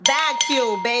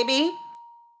fuel, baby.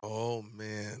 Oh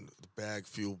man, the bag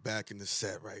fuel back in the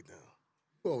set right now.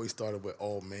 We always started with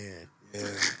 "oh man." Yeah.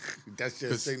 That's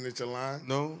your signature line.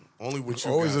 No, only with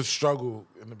you Always guys. a struggle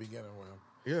in the beginning with him.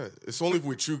 Yeah, it's only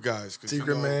with you guys.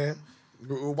 Secret man.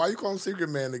 Why you call him Secret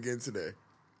Man again today?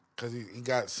 Because he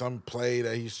got some play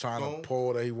that he's trying to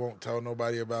pull that he won't tell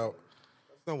nobody about.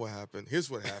 That's not what happened. Here's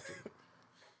what happened.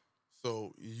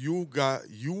 So you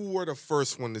were the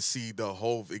first one to see the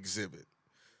whole exhibit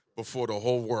before the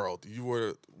whole world. You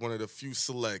were one of the few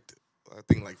select, I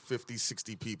think like 50,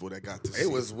 60 people that got to see it.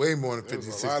 It was way more than 50,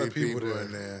 60 people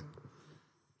in there.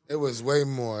 It was way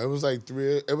more. It was like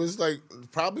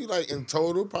probably like in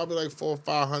total, probably like 400 or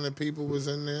 500 people was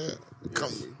in there.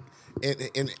 Yes.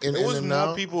 It was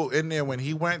more people in there when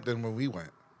he went than when we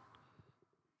went.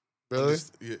 Really?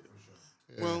 Yeah.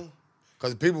 Well,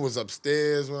 because people was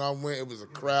upstairs when I went. It was a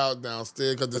crowd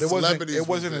downstairs because the celebrities. It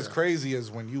wasn't as crazy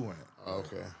as when you went.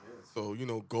 Okay. So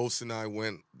Ghost and I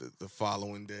went the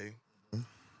following day.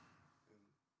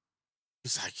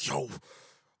 He's like, "Yo,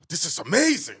 this is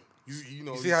amazing."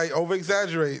 You see how he over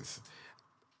exaggerates.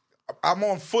 I'm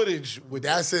on footage with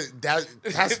that's it.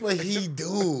 That's what he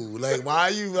do. Like, why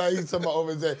are you talking about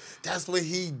over there? That's what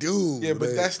he do. Yeah,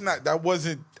 but that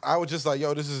wasn't. I was just like,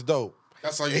 yo, this is dope.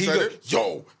 That's how you said it?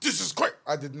 Yo, this is great.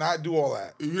 I did not do all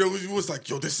that. He was like,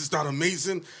 yo, this is not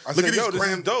amazing. Look at these this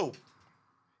is dope.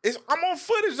 I'm on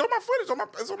footage. It's on my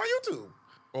footage. It's on my YouTube.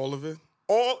 All of it?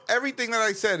 Everything that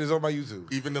I said is on my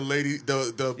YouTube. Even the lady,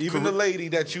 the lady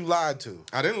that you lied to.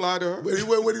 I didn't lie to her.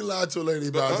 What he lied to a lady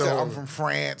about? I'm from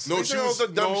France. No, she was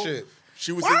dumb shit.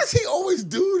 She was. Why does he always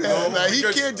do that? No, he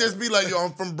can't just be like, yo,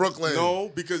 I'm from Brooklyn.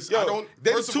 No, because I don't.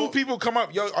 Then two people come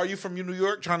up, yo, are you from New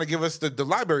York? Trying to give us the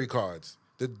library cards,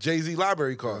 the Jay-Z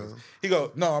library cards. He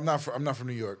go, no, I'm not from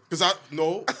New York. Because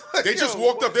they just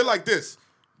walked up. They're like this.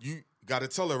 You got to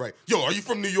tell her right. Yo, are you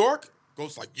from New York?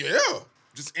 Ghost like, yeah.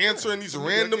 Just answering these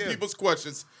random people's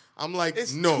questions. I'm like,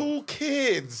 it's no. Two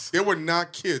kids. They were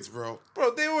not kids, bro.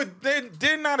 Bro,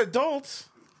 they're not adults.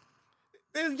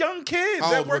 They're young kids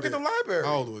that work in the library.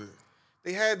 How old were they?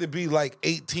 They had to be like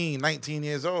 18, 19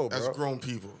 years old, bro. That's grown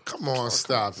people. Come on,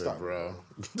 stop it, bro.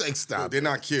 Like, stop. They're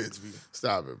not kids.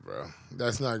 Stop it, bro.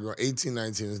 That's not grown. 18,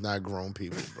 19 is not grown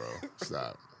people, bro.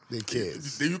 Stop. They're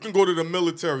kids. You can go to the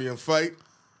military and fight.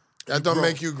 That don't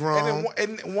make you grown.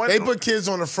 They put kids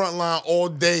on the front line all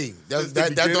day.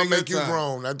 That don't make you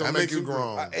grown. That don't make you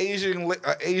grown. An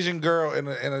Asian girl and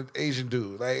an Asian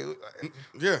dude. Like,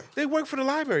 yeah, they work for the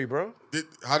library, bro.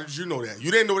 How did you know that?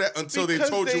 You didn't know that until they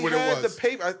told you what it was. The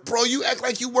paper. Bro, you act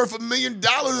like you worth $1 million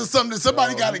or something.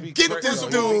 Somebody got to get this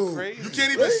dude. You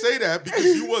can't even say that because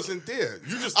you wasn't there.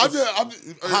 You just. I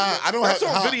don't have. That's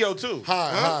on video too.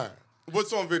 Hi.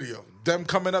 What's on video? Them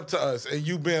coming up to us and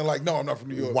you being like, no, I'm not from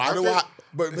New York. Why do I?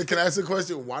 But can I ask a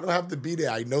question? Why do I have to be there?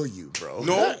 I know you, bro.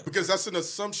 No, because that's an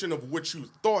assumption of what you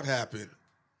thought happened.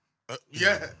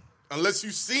 Yeah, unless you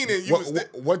seen it.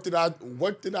 What did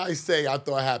I say? I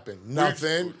thought happened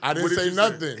nothing. I didn't say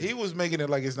nothing. He was making it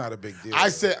like it's not a big deal. I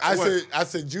said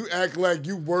you act like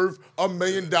you worth $1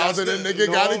 million and a nigga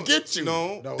gotta get you.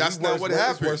 No, that's not what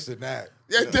happened. Worse than that.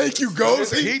 Yeah, thank you,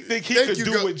 Ghost. He think he could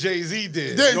do what Jay-Z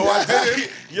did. No, I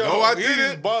didn't. I He didn't.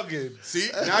 is bugging. See,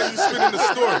 now you spinning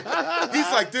the story.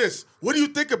 He's like this. What do you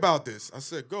think about this? I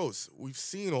said, Ghost, we've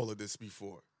seen all of this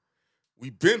before.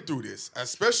 We've been through this,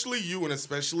 especially you and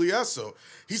especially Esso.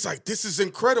 He's like, this is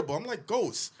incredible. I'm like,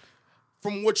 Ghost,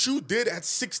 from what you did at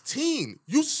 16,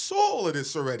 you saw all of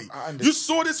this already. You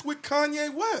saw this with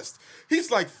Kanye West. He's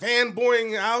like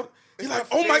fanboying out. He's like,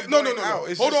 oh my, no.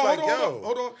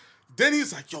 Hold on. Then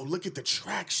he's like, yo, look at the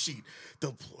track sheet.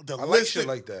 The I list like shit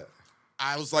like that.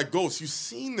 I was like, Ghost, you've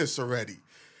seen this already.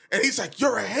 And he's like,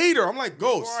 you're a hater. I'm like,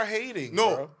 Ghost. You are hating,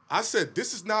 No, bro. I said,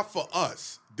 this is not for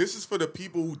us. This is for the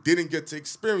people who didn't get to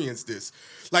experience this.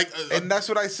 Like, and that's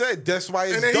what I said. That's why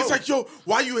it's And then dope. he's like, yo,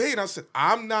 why you hating? I said,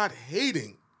 I'm not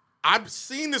hating. I've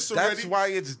seen this already. That's why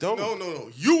it's dope. No.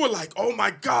 You were like, oh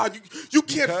my God, you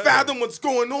can't fathom what's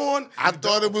going on. I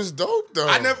thought it was dope though.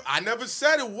 I never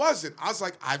said it wasn't. I was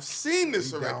like, I've seen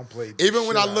this already. Even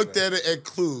when I looked at it at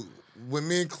Clue, when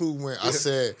me and Clue went, I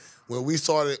said, when we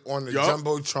saw it on the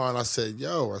Jumbotron, I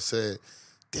said,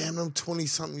 damn, them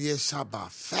 20-something years shot by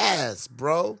fast,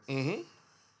 bro. Mm-hmm.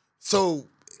 So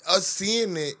us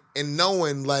seeing it and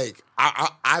knowing, like,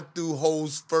 I threw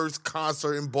Ho's first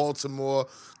concert in Baltimore.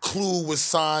 Clue was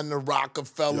signed to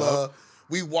Rockefeller. Yep.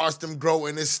 We watched him grow,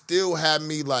 and it still had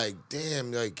me like,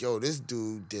 damn, like, yo, this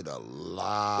dude did a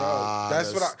lot of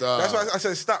stuff. That's why I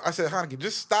said stop. I said, Haneke,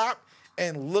 just stop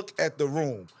and look at the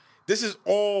room. This is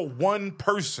all one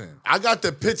person. I got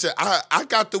the picture. I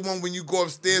got the one when you go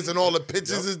upstairs and all the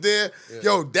pictures is there. Yeah.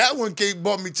 Yo, that one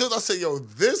brought me chills. I said, yo,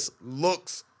 this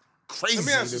looks crazy. Let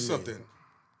me ask you something.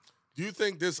 Do you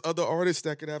think there's other artists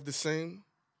that could have the same?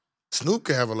 Snoop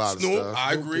can have a lot of stuff.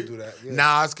 I agree. Do that. Yeah.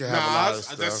 Nas can have a lot of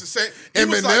stuff. That's the same.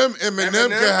 Eminem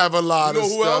can have a lot of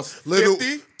stuff.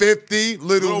 Else? 50,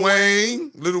 Lil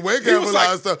Wayne. Lil Wayne can have a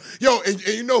lot of stuff. Yo, and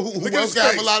you know who else can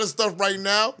have a lot of stuff right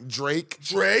now? Drake.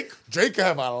 Drake can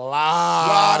have a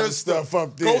lot of stuff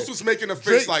up there. Ghost was making a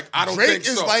face like, I don't think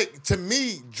so. Drake is like, to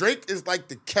me, Drake is like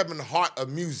the Kevin Hart of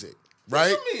music,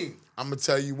 right? What you mean? I'm going to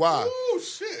tell you why. Oh,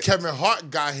 shit. Kevin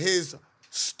Hart got his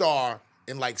star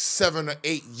in like 7 or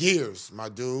 8 years, my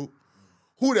dude.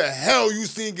 Who the hell you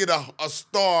seen get a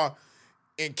star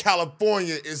in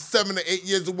California in 7 to 8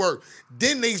 years of work?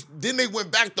 Then they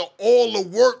went back to all the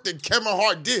work that Kevin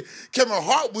Hart did. Kevin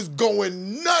Hart was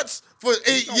going nuts for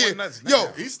 8 years. Yo,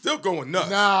 he's still going nuts.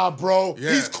 Nah, bro.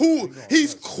 Yeah. He's cool.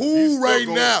 He's cool right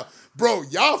now. Bro,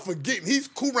 y'all forgetting. He's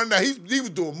cool right now. He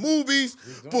was doing movies,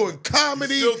 doing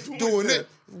comedy, doing it.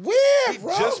 Where,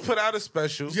 bro? He just put out a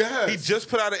special. Yes. He just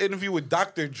put out an interview with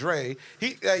Dr. Dre.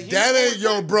 That ain't,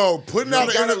 yo, bro. Putting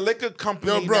out a liquor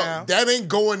company yo, bro, now. That ain't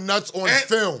going nuts on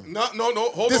film. No.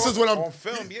 Hold this on. Is what I'm on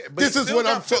film. Yeah, but this is what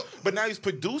I'm. But now he's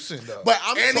producing though. But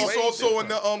he's also in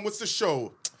the what's the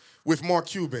show with Mark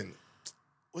Cuban?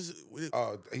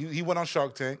 He went on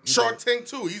Shark Tank. Shark Tank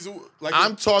too. He's like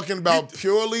I'm talking about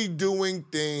purely doing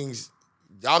things.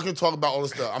 Y'all can talk about all this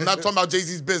stuff. I'm not talking about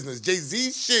Jay-Z's business.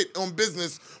 Jay-Z's shit on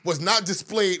business was not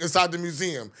displayed inside the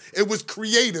museum. It was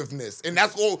creativeness, and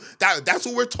that's all. That's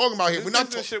what we're talking about here. We're not.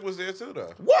 Business shit was there too,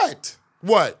 though. What?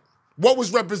 What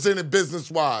was represented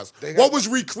business-wise? What was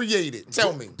recreated?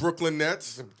 Tell me. Brooklyn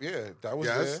Nets. Yeah, that was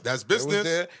there. That's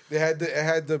business. They had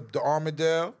the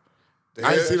Armadale.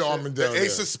 I didn't see the Armadale. The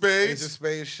Ace of Spades. Ace of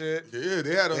Spades shit. Yeah,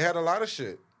 they had a lot of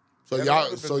shit. So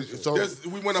y'all, so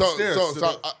we went upstairs.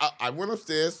 I went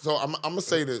upstairs. So I'm gonna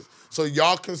say this. So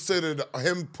y'all considered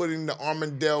him putting the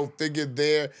Armadale figure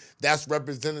there? That's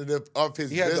representative of his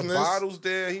business. He had the bottles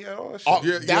there. He had all that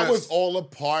shit. That was all a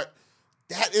part.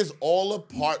 That is all a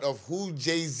part of who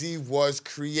Jay-Z was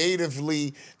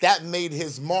creatively. That made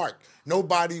his mark.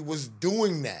 Nobody was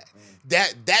doing that.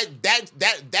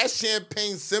 That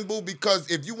champagne symbol, because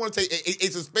if you want to take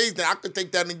Ace of Spades, then I could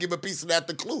take that and give a piece of that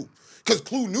to Clue. Because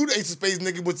Clue knew the Ace of Spades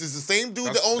nigga was the same dude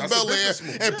that owns Bel Air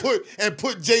and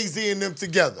put Jay-Z and them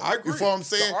together. I agree. You know what I'm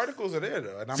saying? The articles are there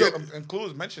though, and Clue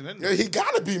is mentioned in there. Yeah, he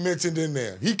gotta be mentioned in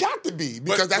there. He got to be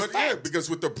because that's fact. Yeah,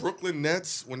 because with the Brooklyn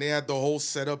Nets, when they had the whole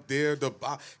setup there,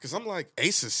 because I'm like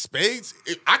Ace of Spades,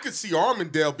 I could see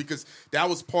Armadale because that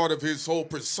was part of his whole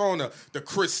persona, the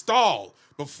Cristal,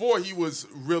 before he was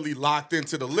really locked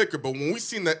into the liquor. But when we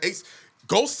seen the Ace.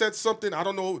 Ghost said something, I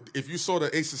don't know if you saw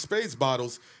the Ace of Spades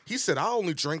bottles. He said, I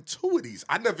only drank 2 of these.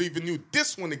 I never even knew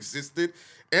this one existed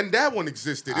and that one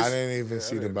existed. I didn't even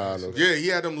see the bottles. Yeah, he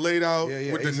had them laid out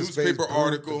with Ace the newspaper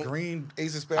article. The green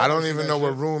Ace of Spades. I don't even know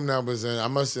what room that was in. I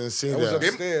must have seen that. It was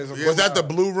upstairs. Was that the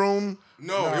blue room?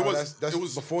 No, it was. That's it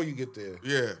was before you get there.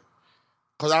 Yeah.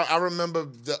 Cause I remember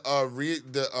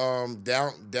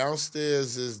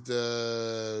downstairs is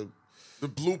the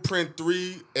Blueprint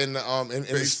 3 in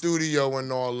the studio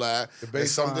and all that. And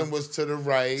something was to the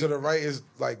right. To the right is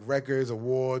like records,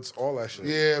 awards, all that shit.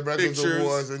 Yeah, records, pictures.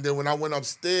 Awards. And then when I went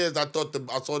upstairs, I saw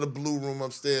the blue room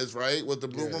upstairs, right? Was the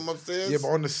blue room upstairs? Yeah, but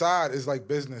on the side is like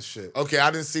business shit. Okay, I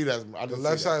didn't see that. The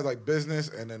left side is like business,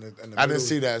 and then the I didn't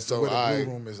see that. So where the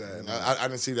blue room is at. I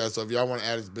didn't see that. So if y'all want to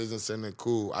add his business in, then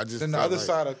cool. Then the other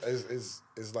side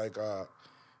is like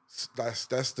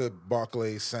that's the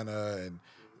Barclays Center and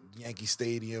Yankee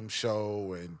Stadium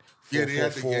show and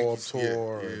 444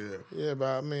 tour. Yeah, but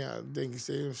I mean, Yankee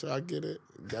Stadium show, I get it.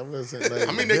 That wasn't like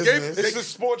I mean, it's the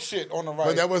sports shit on the right.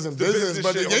 But that wasn't business.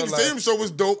 But the Yankee Stadium show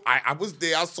was dope. I was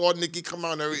there. I saw Nicki come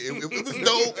out. It was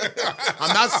dope.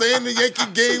 I'm not saying the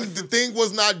Yankee game, the thing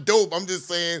was not dope. I'm just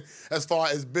saying, as far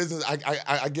as business,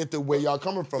 I get the way y'all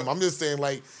coming from. I'm just saying,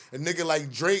 like, a nigga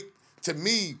like Drake, to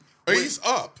me, he's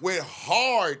up. With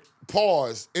hard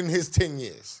pause in his 10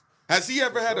 years. Has he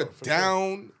ever had a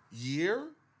down year?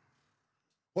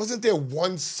 Wasn't there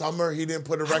one summer he didn't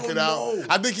put a record out?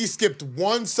 I think he skipped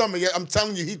one summer. Yeah, I'm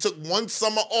telling you, he took one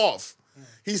summer off.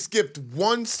 He skipped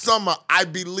one summer, I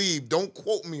believe. Don't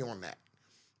quote me on that.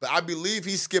 But I believe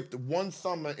he skipped one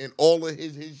summer in all of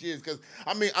his years. Because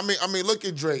I mean, look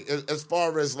at Drake. As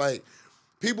far as like,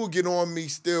 people get on me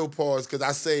still, pause, because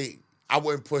I say I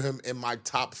wouldn't put him in my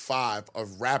top 5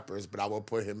 of rappers, but I would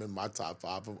put him in my top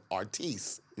 5 of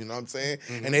artists. You know what I'm saying?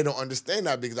 Mm-hmm. And they don't understand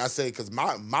that because I say, because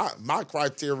my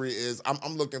criteria is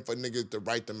I'm looking for niggas to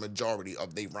write the majority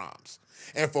of their rhymes.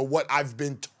 And for what I've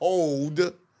been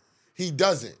told, he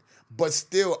doesn't. But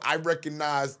still, I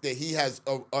recognize that he has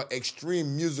a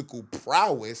extreme musical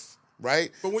prowess,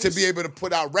 right? To be able to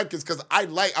put out records. Because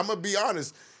I'm going to be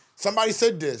honest. Somebody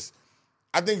said this.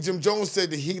 I think Jim Jones said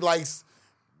that he likes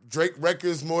Drake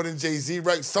records more than Jay-Z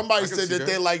records. Somebody said that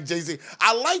they like Jay-Z.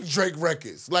 I like Drake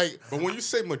records. But when you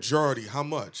say majority, how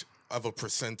much of a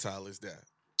percentile is that?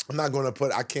 I'm not gonna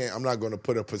put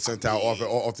a percentile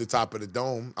off the top of the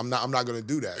dome. I'm not gonna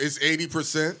do that. It's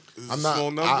 80%. I'm not.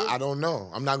 Small number? I don't know.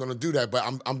 I'm not gonna do that. But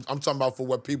I'm talking about for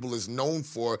what people is known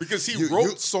for. Because he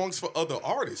wrote songs for other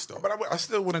artists though. But I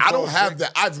still wouldn't. I don't have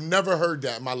that. I've never heard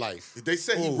that in my life. They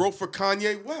said he wrote for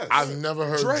Kanye West. I've never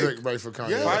heard Drake write for Kanye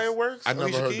West. Fireworks. I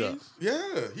never heard that.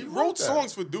 Yeah, he wrote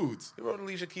songs for dudes. He wrote an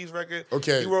Alicia Keys record.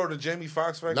 Okay. He wrote a Jamie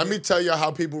Foxx record. Let me tell you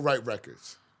how people write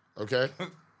records. Okay.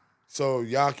 So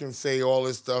y'all can say all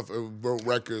this stuff, wrote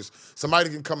records. Somebody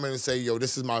can come in and say, yo,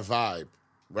 this is my vibe,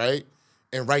 right?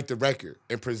 And write the record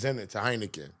and present it to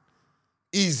Heineken.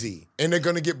 Easy. And they're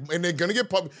gonna get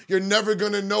public. You're never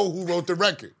gonna know who wrote the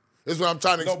record. That's what I'm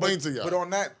trying to explain to y'all. But on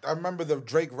that, I remember the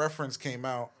Drake reference came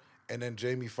out and then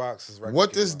Jamie Foxx's record.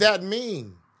 What does that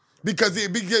mean? Because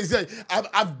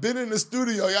I've been in the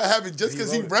studio, y'all haven't, just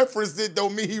because he referenced it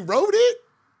don't mean he wrote it.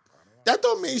 That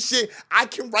don't mean shit. I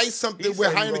can write something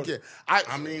with Heineken.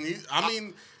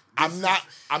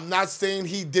 I'm not saying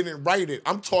he didn't write it.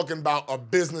 I'm talking about a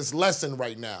business lesson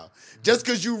right now. Just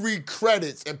because you read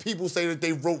credits and people say that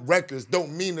they wrote records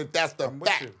don't mean that that's the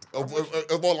fact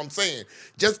of all I'm saying.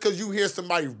 Just because you hear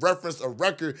somebody reference a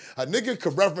record, a nigga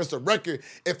could reference a record.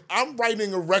 If I'm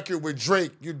writing a record with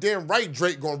Drake, you're damn right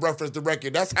Drake gonna reference the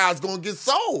record. That's how it's gonna get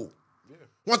sold. Yeah.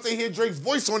 Once they hear Drake's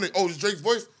voice on it, it's Drake's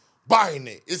voice. Buying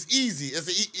it. It's easy.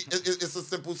 It's a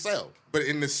simple sell. But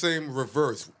in the same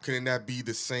reverse, can that be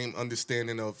the same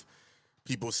understanding of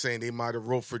people saying they might have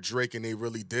wrote for Drake and they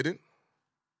really didn't?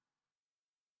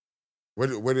 I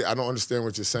don't understand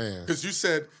what you're saying. Because you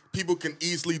said people can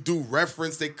easily do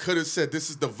reference. They could have said this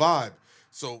is the vibe.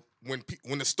 So when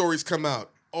the stories come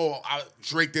out,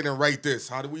 Drake didn't write this.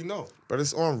 How do we know? But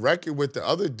it's on record with the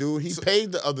other dude. He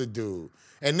paid the other dude.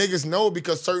 And niggas know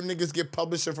because certain niggas get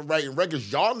publishing for writing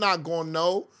records. Y'all not gonna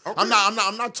know. Okay.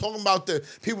 I'm not talking about the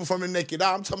people from the naked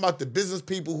eye. I'm talking about the business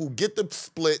people who get the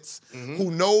splits,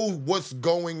 who know what's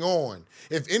going on.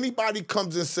 If anybody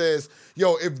comes and says,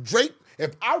 yo,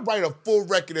 if I write a full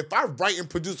record, if I write and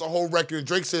produce a whole record, and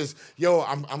Drake says, yo,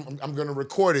 I'm gonna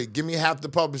record it, give me half the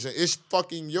publishing, it's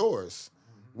fucking yours.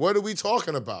 What are we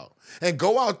talking about? And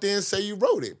go out there and say you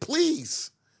wrote it. Please.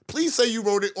 Please say you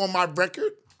wrote it on my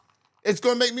record. It's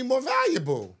going to make me more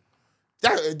valuable.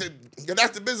 That's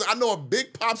the business. I know a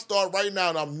big pop star right now,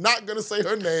 and I'm not going to say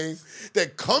her name,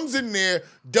 that comes in there,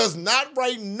 does not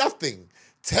write nothing,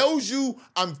 tells you,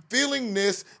 I'm feeling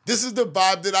this is the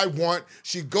vibe that I want.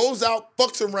 She goes out,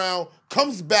 fucks around,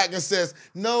 comes back and says,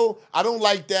 no, I don't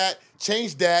like that,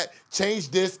 change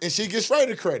this, and she gets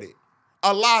writer credit.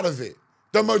 A lot of it.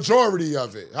 The majority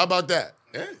of it. How about that?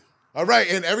 Yeah. All right,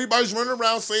 and everybody's running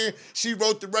around saying she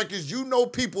wrote the records. You know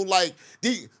people like,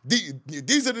 these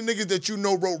are the niggas that you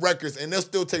know wrote records, and they'll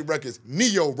still take records.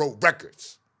 Neo wrote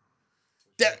records.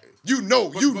 That you know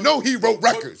he wrote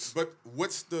records. But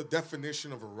what's the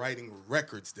definition of writing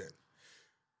records then?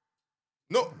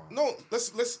 No,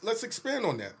 let's expand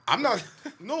on that. I'm not,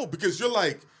 because you're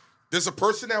like, there's a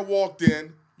person that walked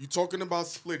in, you're talking about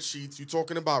split sheets, you're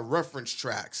talking about reference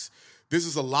tracks. This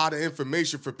is a lot of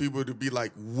information for people to be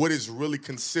like, what is really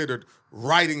considered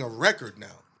writing a record now?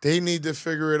 They need to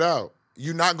figure it out.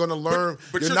 You're not going to learn.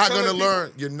 You're not going to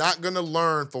learn. You're not going to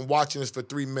learn from watching this for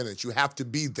 3 minutes. You have to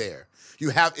be there.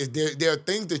 There are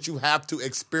things that you have to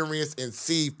experience and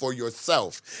see for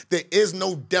yourself. There is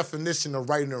no definition of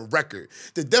writing a record.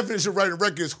 The definition of writing a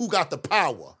record is who got the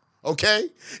power. Okay?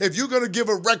 If you're going to give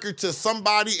a record to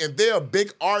somebody and they're a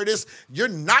big artist, you're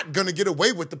not going to get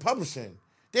away with the publishing.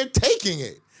 They're taking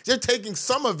it. They're taking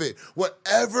some of it,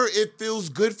 whatever it feels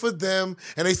good for them,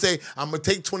 and they say, I'm going to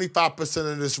take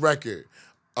 25% of this record.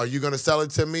 Are you going to sell it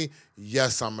to me?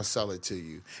 Yes, I'm going to sell it to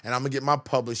you. And I'm going to get my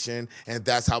publishing, and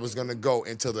that's how it's going to go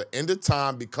until the end of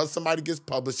time. Because somebody gets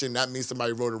publishing, that means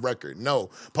somebody wrote a record. No,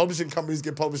 publishing companies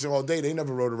get publishing all day. They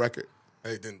never wrote a record.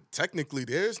 Hey, then technically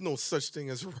there's no such thing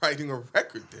as writing a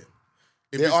record then.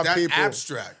 If it's that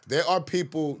abstract. There are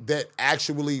people that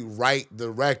actually write the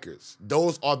records.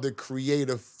 Those are the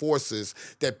creative forces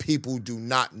that people do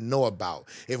not know about.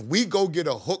 If we go get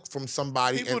a hook from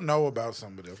somebody, people know about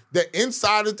some of them. The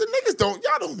insiders, the niggas don't.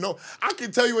 Y'all don't know. I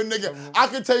can tell you a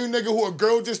nigga who a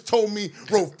girl just told me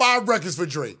wrote 5 records for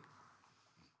Drake.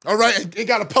 All right, and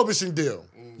got a publishing deal.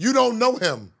 You don't know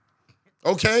him.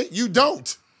 Okay, you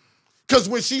don't. Because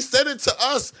when she said it to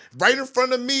us right in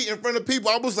front of me, in front of people,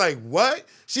 I was like, what?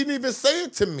 She didn't even say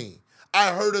it to me.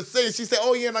 I heard her say it. She said,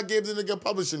 oh, yeah, and I gave the nigga a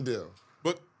publishing deal.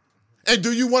 And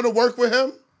do you want to work with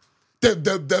him? The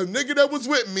nigga that was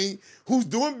with me, who's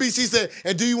doing beats, she said,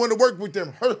 and do you want to work with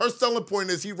them? Her selling point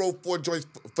is he wrote 4 joints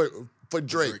for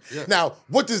Drake. Yeah. Now,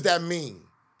 what does that mean,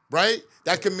 right?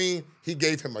 That could mean he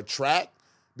gave him a track,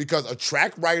 because a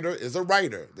track writer is a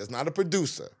writer. That's not a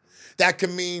producer. That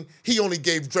can mean he only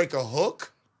gave Drake a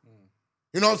hook.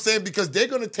 You know what I'm saying? Because they're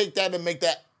going to take that and make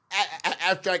that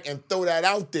abstract and throw that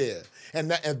out there.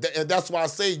 And that's why I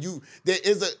say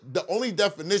the only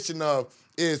definition of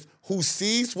is who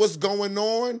sees what's going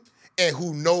on and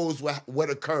who knows what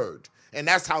occurred. And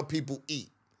that's how people eat.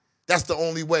 That's the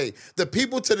only way. The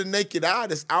people to the naked eye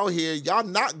that's out here, y'all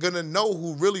not going to know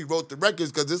who really wrote the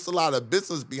records, because there's a lot of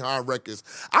business behind records.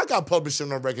 I got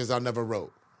publishing on records I never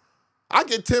wrote. I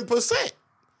get 10%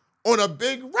 on a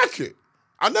big record.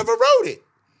 I never wrote it.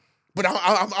 But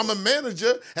I'm a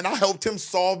manager, and I helped him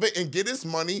solve it and get his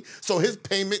money. So his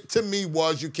payment to me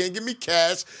was, you can't give me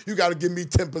cash, you got to give me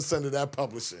 10% of that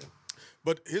publishing.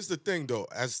 But here's the thing, though.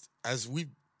 As we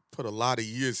put a lot of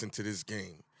years into this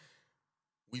game,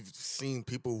 we've seen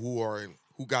people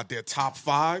who got their top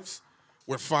 5s.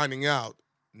 We're finding out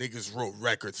niggas wrote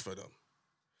records for them.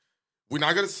 We're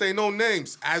not going to say no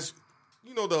names. As,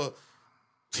 you know, the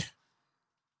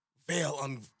veil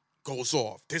goes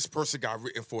off. This person got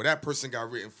written for. That person got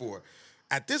written for.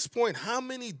 At this point, how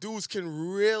many dudes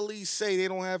can really say they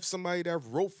don't have somebody that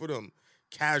wrote for them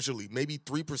casually? Maybe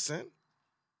 3%?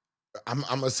 I'm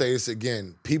going to say this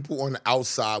again. People on the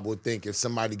outside will think if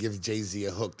somebody gives Jay-Z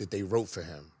a hook that they wrote for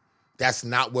him. That's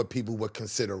not what people would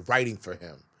consider writing for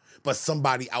him. But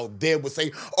somebody out there would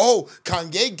say, oh,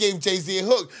 Kanye gave Jay-Z a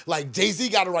hook. Like, Jay-Z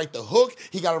got to write the hook.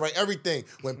 He got to write everything.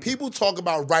 When people talk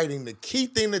about writing, the key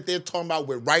thing that they're talking about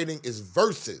with writing is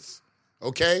verses,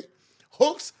 okay?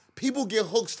 Hooks, people get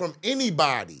hooks from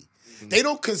anybody. They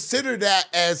don't consider that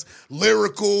as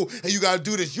lyrical, and you got to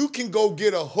do this. You can go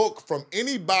get a hook from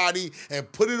anybody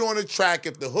and put it on a track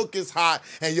if the hook is hot,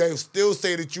 and you still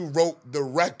say that you wrote the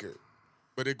record.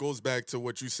 But it goes back to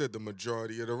what you said, the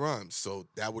majority of the rhymes. So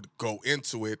that would go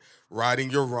into it, writing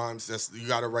your rhymes. You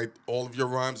got to write all of your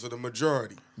rhymes of the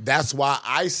majority. That's why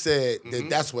I said that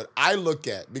that's what I look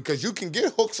at, because you can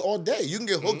get hooks all day. You can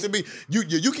get hooks to be,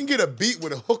 you can get a beat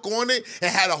with a hook on it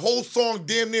and had a whole song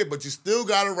damn near, but you still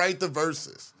got to write the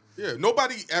verses. Yeah,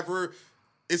 nobody ever,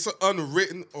 it's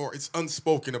unwritten or it's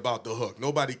unspoken about the hook.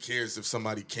 Nobody cares if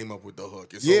somebody came up with the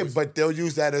hook. It's always, but they'll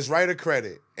use that as writer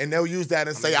credit, and they'll use that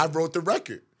and say, I wrote the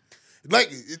record. Like,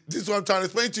 this is what I'm trying to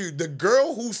explain to you. The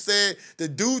girl who said the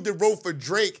dude that wrote for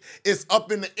Drake is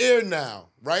up in the air now,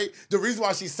 right? The reason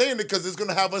why she's saying it, because it's going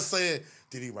to have us saying,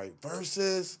 did he write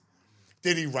verses?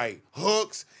 Did he write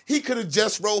hooks? He could have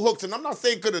just wrote hooks. And I'm not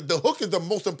saying the hook is the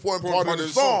most important part of the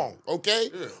song, okay?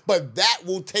 Yeah. But that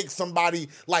will take somebody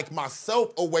like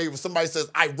myself away when somebody says,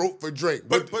 I wrote for Drake.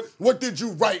 But what did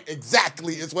you write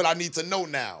exactly is what I need to know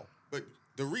now. But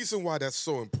the reason why that's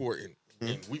so important,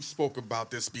 and we've spoke about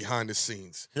this behind the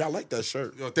scenes. Yeah, I like that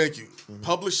shirt. Yo, thank you.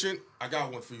 Publishing, I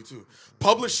got one for you too.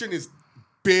 Publishing is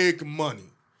big money.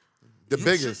 The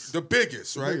biggest, right? The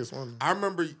biggest one. I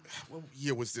remember, what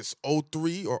year was this?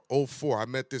 03 or 04? I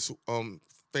met this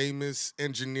famous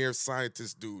engineer,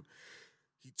 scientist dude.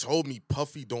 He told me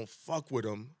Puffy don't fuck with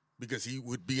him because he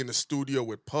would be in the studio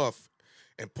with Puff,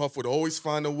 and Puff would always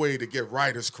find a way to get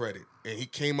writer's credit. And he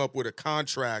came up with a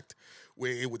contract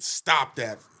where it would stop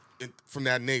that from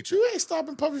that nature. You ain't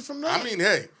stopping Puffy from that. I mean,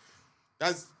 hey,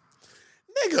 that's...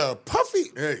 Nigga, Puffy,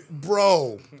 hey,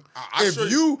 bro.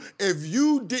 If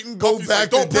you didn't go Puffy's back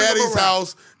to Daddy's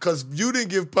house because you didn't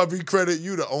give Puffy credit,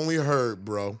 you the only herd,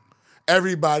 bro.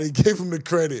 Everybody gave him the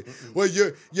credit. Well,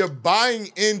 you're buying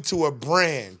into a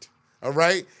brand, all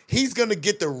right? He's gonna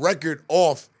get the record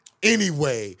off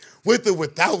anyway, with or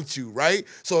without you, right?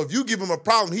 So if you give him a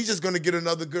problem, he's just gonna get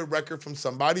another good record from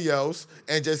somebody else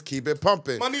and just keep it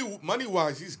pumping.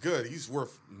 Money-wise, he's good. He's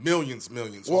worth millions.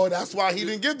 Well, that's why he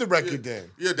didn't give the record then.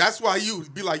 Yeah, that's why you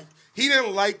be like, he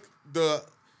didn't like the,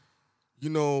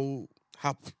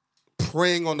 how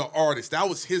preying on the artist. That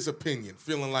was his opinion,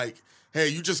 feeling like, hey,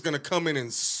 you just gonna come in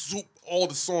and soup all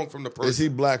the song from the person. Is he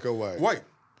black or white? White.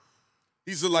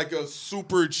 He's like a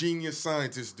super genius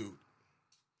scientist dude.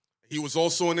 He was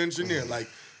also an engineer. Like,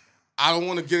 I don't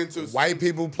want to get into white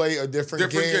people play a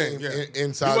different game yeah.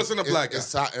 inside. He wasn't a black guy.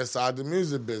 Inside the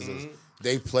music business.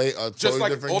 They play a totally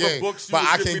like different all the game. books you But would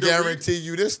I give me can to guarantee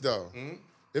you this though: if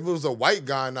it was a white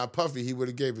guy, not Puffy, he would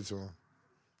have gave it to him.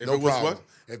 If No it was problem. what?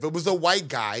 If it was a white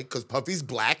guy, because Puffy's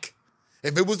black,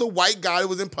 if it was a white guy that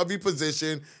was in Puffy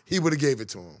position, he would have gave it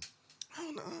to him. I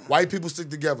don't know. White people stick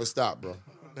together. Stop, bro.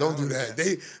 Don't do that.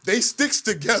 They sticks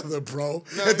together, bro.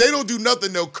 No, if they don't do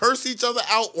nothing, they'll curse each other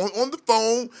out on the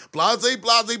phone. Blase,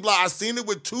 blase, blah. I seen it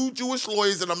with 2 Jewish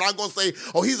lawyers, and I'm not gonna say,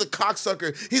 oh, he's a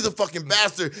cocksucker, he's a fucking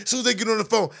bastard. As soon as they get on the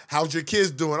phone, how's your kids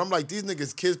doing? I'm like, these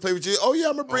niggas kids play with you. Oh yeah,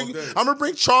 I'm gonna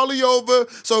bring Charlie over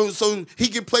so he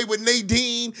can play with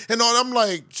Nadine and all. I'm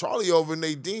like, Charlie over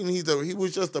Nadine. He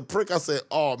was just a prick. I said,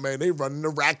 oh man, they running the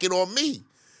racket on me.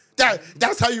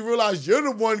 That's how you realize you're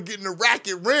the one getting the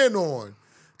racket ran on.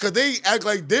 Because they act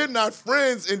like they're not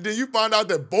friends, and then you find out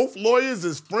that both lawyers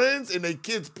is friends and their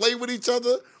kids play with each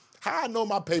other. How I know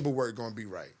my paperwork going to be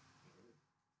right?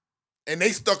 And they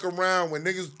stuck around when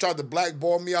niggas tried to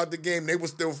blackball me out the game. They were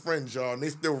still friends, y'all, and they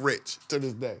still rich to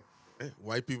this day. Hey,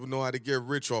 white people know how to get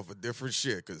rich off of different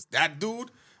shit. Because that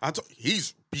dude,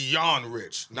 he's beyond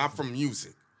rich, not from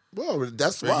music. Well,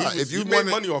 that's why. He made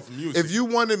money off of music. If you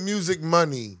wanted music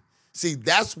money... See,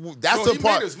 that's the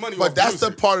part, but that's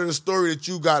the part of the story that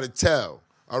you got to tell,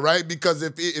 all right? Because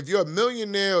if you're a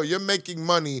millionaire or you're making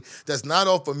money that's not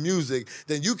off of music,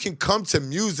 then you can come to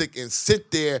music and sit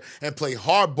there and play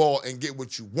hardball and get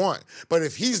what you want. But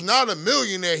if he's not a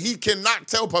millionaire, he cannot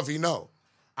tell Puffy no.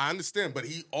 I understand, but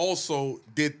he also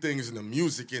did things in the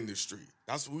music industry.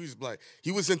 That's what he's like.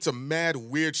 He was into mad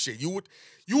weird shit. You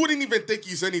wouldn't even think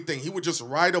he's anything. He would just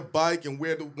ride a bike and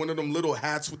wear one of them little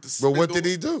hats with the spindle. But what did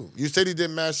he do? You said he did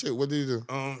mad shit. What did he do?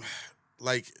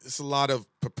 Like, it's a lot of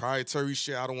proprietary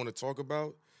shit I don't want to talk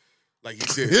about. Like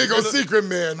he did. Here goes Secret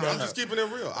Man now. I'm just keeping it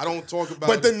real. I don't talk about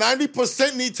But the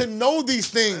 90% need to know these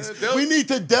things. We need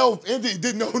to delve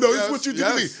into. No, it's what you do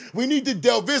to me. We need to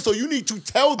delve in, so you need to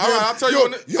tell them. All right, I'll tell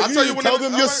you. Tell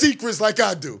them your secrets like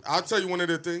I do. I'll tell you one of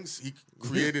the things. He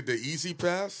created the Easy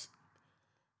Pass.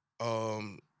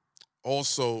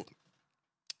 Also,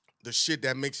 the shit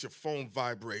that makes your phone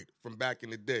vibrate from back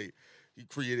in the day. He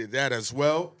created that as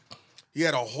well. He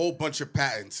had a whole bunch of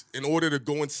patents. In order to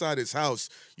go inside his house,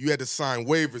 you had to sign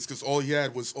waivers because all he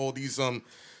had was all these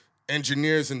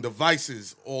engineers and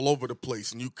devices all over the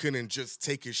place, and you couldn't just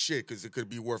take his shit because it could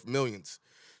be worth millions.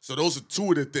 So those are 2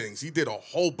 of the things. He did a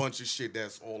whole bunch of shit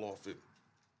that's all off it.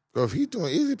 Bro, if he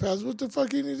doing Easy Pass, what the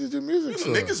fuck he need to do music for?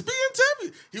 Niggas be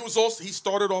into it. He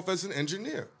started off as an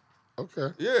engineer. Okay.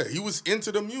 Yeah, he was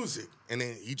into the music, and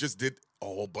then he just did a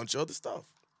whole bunch of other stuff.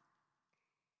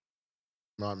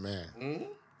 My man. Mm-hmm.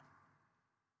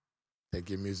 Take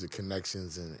your music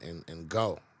connections and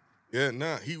go. Yeah,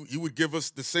 nah. He would give us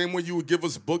the same way you would give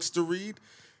us books to read.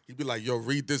 He'd be like, yo,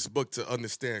 read this book to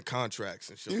understand contracts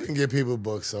and shit. You can give people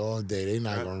books all day. They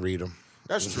not going to read them.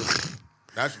 That's true.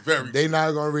 That's very true. They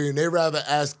not going to read them. They rather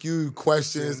ask you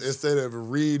questions instead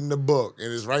of reading the book.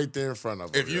 And it's right there in front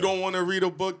of them. If you don't want to read a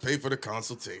book, pay for the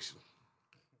consultation.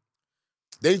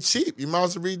 They cheap. You might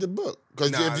as well read the book.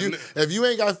 Because if you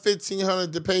ain't got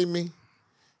 $1,500 to pay me,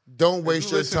 don't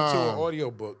waste your time.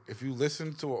 If you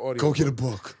listen to an audio go get a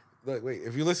book. Look, wait.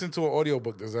 If you listen to an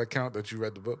audiobook, does that count that you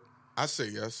read the book? I say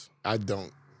yes. I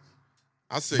don't.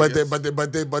 I say but yes.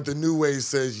 But the new way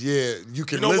says, yeah, you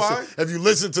can listen. Why? If you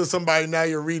listen to somebody, now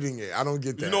you're reading it. I don't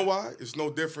get that. You know why? It's no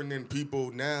different than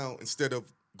people now, instead of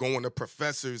going to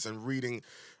professors and reading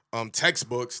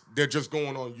textbooks, they're just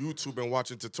going on YouTube and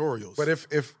watching tutorials. But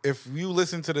if you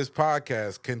listen to this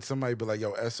podcast, can somebody be like,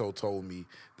 yo, Esso told me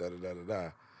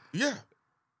da-da-da-da-da? Yeah.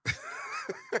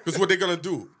 Because what they're going to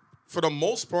do, for the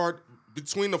most part,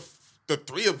 between the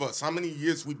 3 of us, how many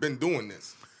years we've been doing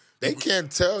this? They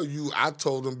can't tell you I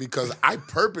told them because I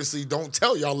purposely don't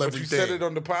tell y'all everything. But you said it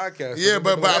on the podcast. Yeah,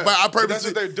 but I purposely. That's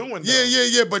what they're doing, though.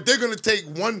 Yeah. But they're going to take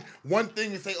one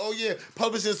thing and say, oh, yeah,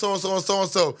 publishing so-and-so and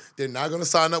so-and-so. They're not going to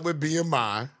sign up with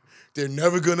BMI. They're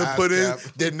never going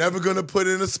to put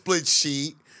in a split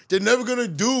sheet. They're never going to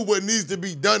do what needs to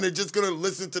be done. They're just going to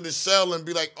listen to the shell and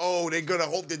be like, oh, they're going to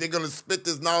hope that they're going to spit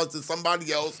this knowledge to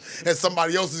somebody else, and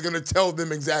somebody else is going to tell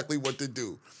them exactly what to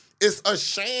do. It's a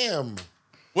sham.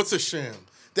 What's a sham?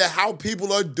 That how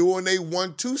people are doing a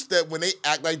 1-2 when they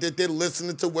act like that they're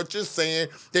listening to what you're saying.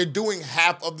 They're doing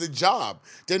half of the job.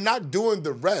 They're not doing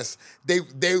the rest. They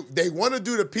want to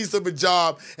do the piece of a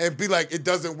job and be like, it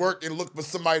doesn't work and look for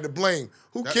somebody to blame.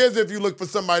 Who cares if you look for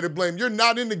somebody to blame? You're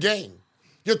not in the game.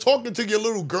 You're talking to your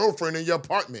little girlfriend in your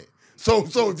apartment.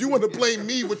 So if you want to blame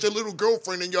me with your little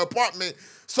girlfriend in your apartment,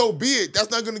 so be it.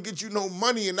 That's not going to get you no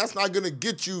money, and that's not going to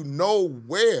get you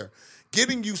nowhere.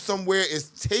 Getting you somewhere is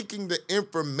taking the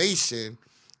information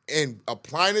and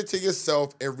applying it to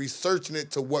yourself and researching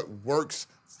it to what works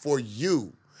for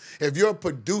you. If you're a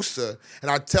producer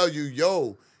and I tell you,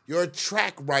 yo, you're a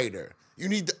track writer, you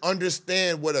need to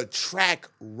understand what a track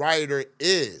writer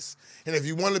is. And if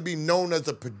you want to be known as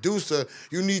a producer,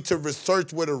 you need to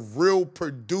research what a real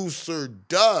producer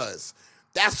does.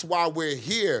 That's why we're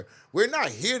here. We're not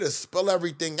here to spell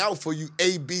everything out for you,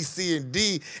 A, B, C, and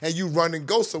D, and you run and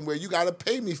go somewhere. You got to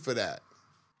pay me for that.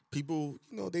 People,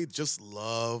 they just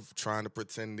love trying to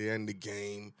pretend they're in the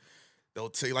game. They'll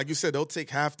take, like you said, they'll take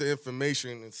half the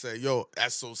information and say, yo,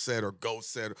 Esso said or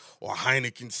Ghost said or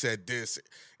Heineken said this,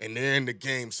 and they're in the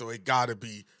game, so it got to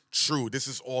be true. This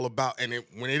is all about, and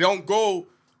when they don't go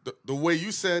the way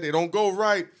you said, they don't go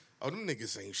right, oh, them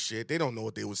niggas ain't shit. They don't know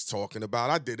what they was talking about.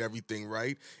 I did everything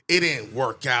right. It didn't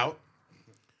work out.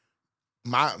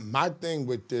 My thing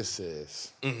with this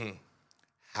is,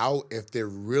 how, if they're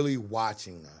really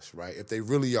watching us, right, if they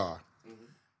really are,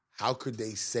 how could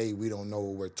they say we don't know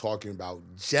what we're talking about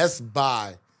just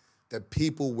by the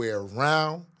people we're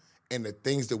around and the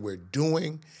things that we're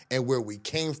doing and where we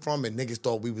came from, and niggas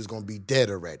thought we was going to be dead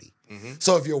already.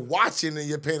 So if you're watching and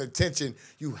you're paying attention,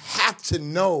 you have to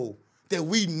know that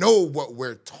we know what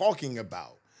we're talking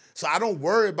about. So I don't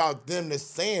worry about them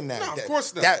just saying that. No, of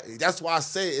course not. That's why I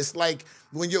say it's like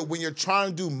when you're trying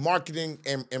to do marketing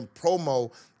and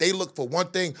promo, they look for one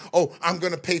thing. Oh, I'm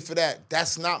gonna pay for that.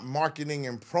 That's not marketing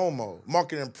and promo.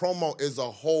 Marketing and promo is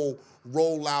a whole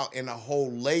rollout and a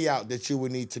whole layout that you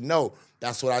would need to know.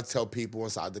 That's what I tell people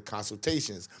inside the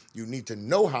consultations. You need to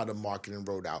know how to market and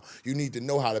roll out. You need to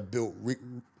know how to build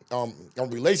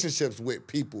relationships with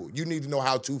people. You need to know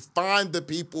how to find the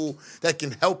people that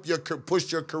can help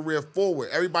push your career forward.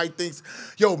 Everybody thinks,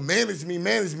 yo, manage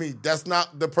me. That's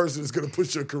not the person that's going to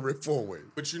push your career forward.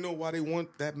 But you know why they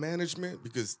want that management?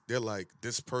 Because they're like,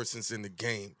 this person's in the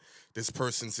game. This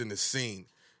person's in the scene.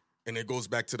 And it goes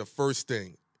back to the first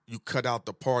thing. You cut out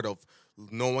the part of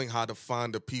knowing how to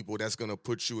find the people that's going to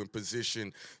put you in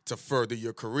position to further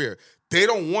your career. They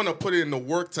don't want to put it in the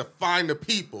work to find the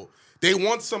people. They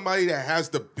want somebody that has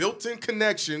the built-in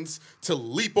connections to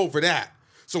leap over that.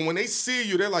 So when they see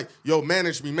you, they're like, yo,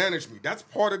 manage me. That's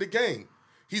part of the game.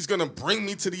 He's going to bring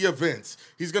me to the events.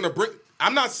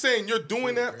 I'm not saying you're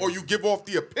doing that or you give off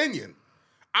the opinion.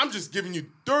 I'm just giving you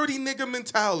dirty nigga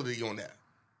mentality on that.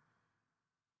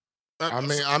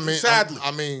 Sadly.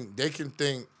 I mean, they can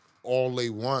think all they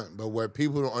want, but what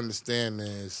people don't understand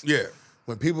is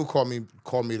when people call me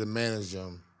to manage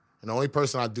them, and the only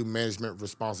person I do management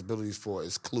responsibilities for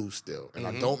is Clue still. And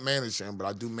I don't manage him, but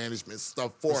I do management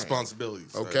stuff for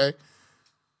responsibilities, him. Okay? Right.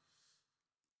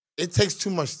 It takes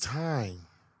too much time.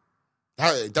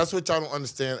 That's what y'all don't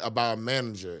understand about a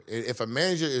manager. If a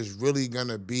manager is really going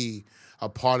to be a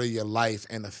part of your life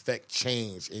and affect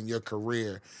change in your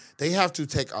career, they have to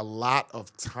take a lot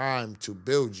of time to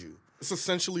build you. It's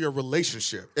essentially a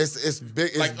relationship. It's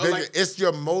big. It's bigger. It's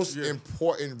your most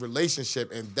important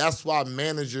relationship, and that's why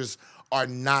managers are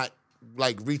not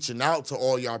like reaching out to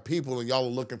all y'all people, and y'all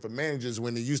are looking for managers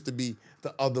when it used to be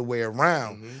the other way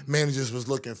around. Managers was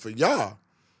looking for y'all.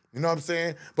 You know what I'm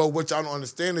saying? But what y'all don't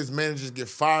understand is managers get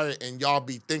fired and y'all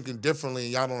be thinking differently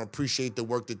and y'all don't appreciate the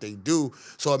work that they do.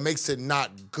 So it makes it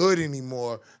not good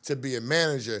anymore to be a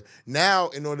manager. Now,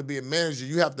 in order to be a manager,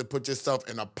 you have to put yourself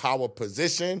in a power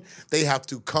position. They have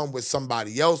to come with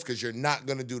somebody else because you're not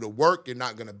going to do the work. You're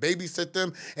not going to babysit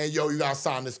them. And, you got to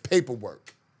sign this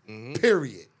paperwork,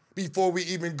 period, before we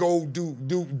even go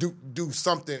do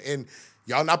something. And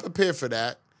y'all not prepared for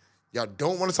that. Y'all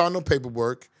don't want to sign no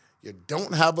paperwork. You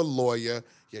don't have a lawyer.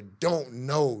 You don't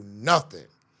know nothing.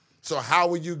 So how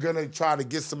are you going to try to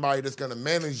get somebody that's going to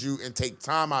manage you and take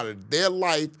time out of their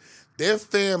life, their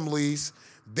families,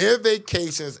 their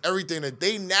vacations, everything that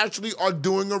they naturally are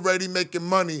doing already, making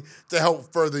money to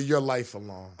help further your life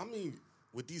along? I mean,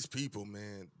 with these people,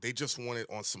 man, they just want it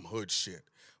on some hood shit.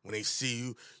 When they see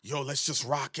you, yo, let's just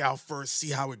rock out first,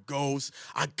 see how it goes.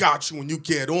 I got you when you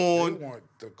get on. They want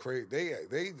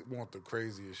they want the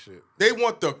craziest shit. They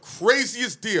want the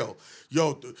craziest deal.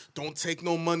 Yo, don't take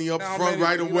no money up front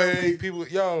right away. People,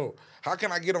 yo, how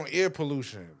can I get on air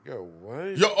pollution? Yo,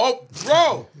 what? Yo, oh,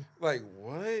 bro. Like,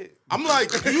 what? I'm like,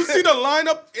 do you see the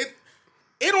lineup?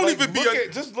 It don't even be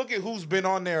just look at who's been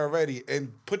on there already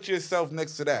and put yourself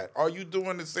next to that. Are you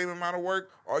doing the same amount of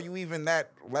work? Are you even that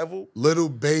level? Little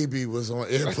Baby was on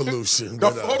air pollution.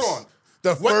 Hold on.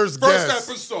 The first guest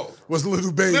episode was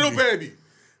Little Baby. Little Baby.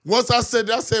 Once I said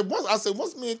that,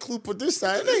 once me and Clue put this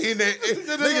out,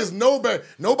 niggas know better.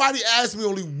 Nobody asked me.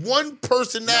 Only one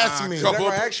person asked me. They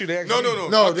asked you.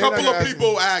 No. A couple of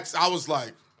people asked. I was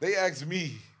like, they asked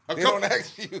me. They don't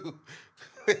ask you.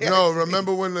 No,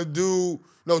 remember when the dude?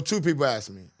 No, two people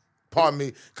asked me. Pardon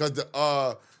me, because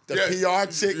the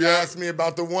PR chick asked me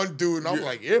about the one dude, and I was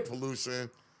like, air pollution.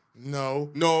 No.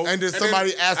 And then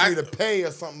somebody asked me to pay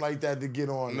or something like that to get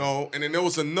on. No, and then there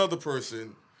was another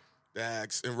person that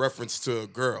asked in reference to a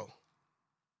girl.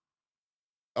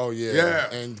 Oh,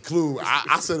 yeah. And Clue,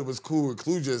 I said it was cool, and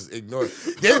Clue just ignored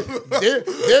it.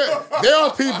 There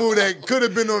are people that could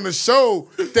have been on the show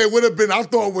that would have been, I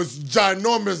thought was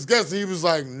ginormous guests, and he was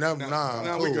like, nah, I'm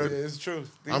cool. We good. It's true.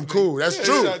 I'm cool. That's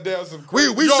true. Shot down some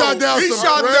we shot down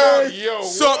some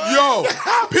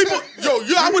People,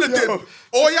 y'all would have did.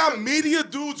 All y'all media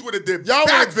dudes would have did. Y'all would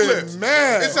have been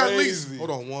mad. It's at least,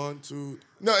 hold on, 1, 2.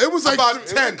 No, it was like about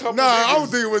 10. I don't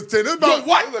think it was 10. It was about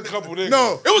what? It was a couple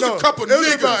niggas. It was a couple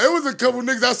niggas. It was a couple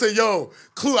niggas. I said,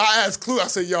 Clue. I asked Clue. I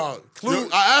said, Clue.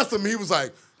 I asked him. He was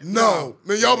like, no.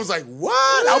 Then y'all was like,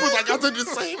 what? I was like, I said the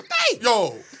same thing.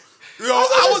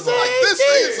 I was like, this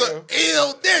is an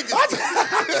ill nigga.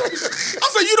 I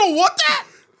said, you don't want that?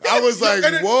 I was like,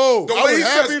 whoa. The way he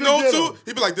says no to,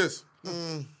 he'd be like this.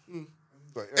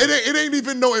 It ain't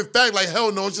even no, in fact, like,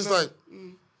 hell no. It's just like,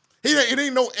 it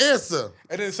ain't no answer.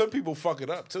 And then some people fuck it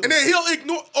up, too. And then he'll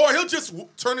ignore, or he'll just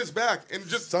turn his back and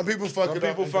just. Some people fuck it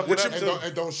up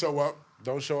and don't show up.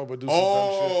 Don't show up or do some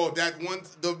dumb shit. That one,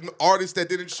 the artist that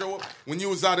didn't show up when you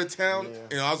was out of town,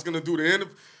 and I was going to do the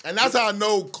interview. And that's how I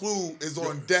know Clue is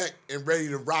on deck and ready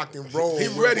to rock and roll. He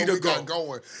ready to go.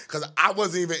 Going. Because I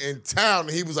wasn't even in town,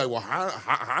 and he was like, well,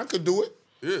 I could do it.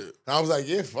 Yeah. And I was like,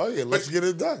 yeah, fuck it. Let's get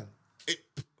it done.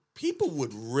 People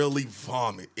would really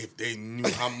vomit if they knew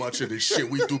how much of this shit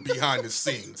we do behind the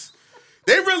scenes.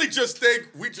 They really just think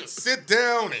we just sit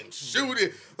down and shoot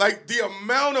it. Like, the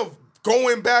amount of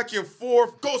going back and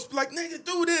forth, Ghost be like, nigga,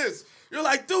 do this. You're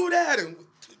like, do that. And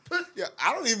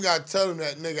I don't even got to tell him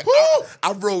that, nigga.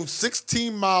 I rode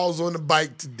 16 miles on the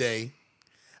bike today.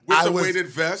 With the weighted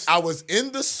vest? I was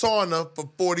in the sauna for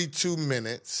 42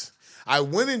 minutes. I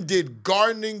went and did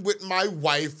gardening with my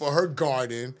wife for her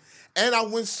garden. And I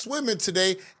went swimming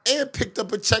today and picked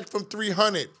up a check from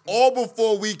 300. All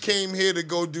before we came here to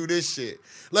go do this shit.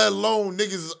 Let alone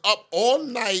niggas is up all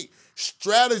night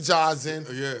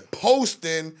strategizing,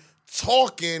 posting,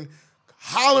 talking,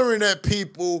 hollering at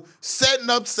people, setting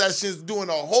up sessions, doing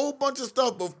a whole bunch of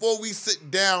stuff before we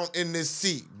sit down in this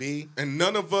seat, B. And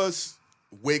none of us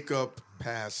wake up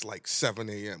past like 7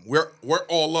 a.m. We're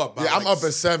all up. Yeah, I'm up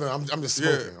at 7. I'm just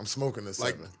smoking. I'm smoking at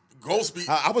 7. Ghost be.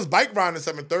 I was bike riding at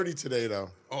 7:30 today though.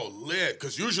 Oh, lit.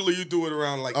 Because usually you do it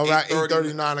around like around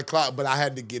 8:30, 9 o'clock. But I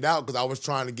had to get out because I was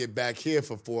trying to get back here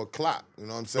for 4 o'clock. You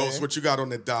know what I'm saying? Ghost, what you got on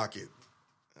the docket?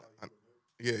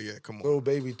 Yeah, come on. Lil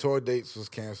Baby tour dates was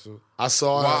canceled. I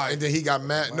saw Why? it, and then he got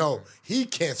mad. No, he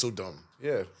canceled them.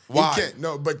 Yeah. Why?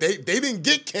 No, but they didn't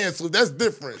get canceled. That's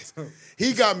different.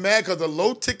 He got mad because of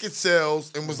low ticket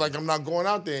sales and was like, I'm not going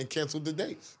out there, and canceled the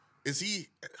dates. Is he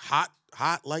hot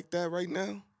like that right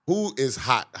now? Who is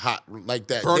hot like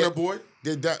that? Burna Boy?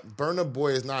 Burna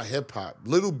Boy is not hip hop.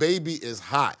 Lil Baby is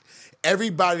hot.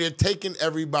 Everybody, they're taking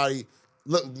everybody.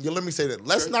 Look, let me say that.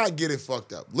 Let's not get it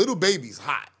fucked up. Lil Baby's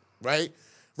hot, right?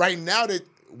 Right now,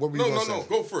 what were you gonna say? No,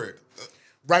 go for it.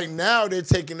 Right now, they're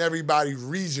taking everybody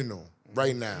regional.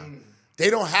 Right now, they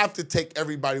don't have to take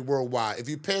everybody worldwide. If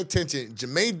you pay attention,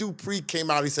 Jermaine Dupri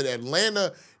came out. He said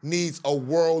Atlanta needs a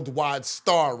worldwide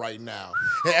star right now,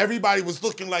 and everybody was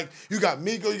looking like you got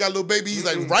Migo, you got Lil Baby. He's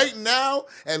like, right now,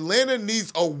 Atlanta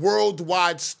needs a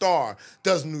worldwide star.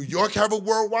 Does New York have a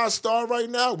worldwide star right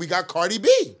now? We got Cardi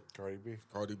B.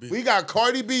 Cardi B. We got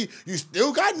Cardi B. You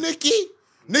still got Nicki.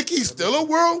 Nicki's still a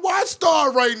worldwide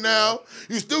star right now.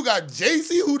 You still got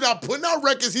Jay-Z who not putting out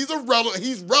records. He's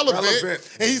relevant,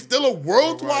 and he's still a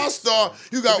worldwide star.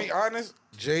 You got, to be honest,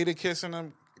 Jadakiss and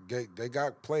them, they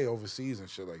got play overseas and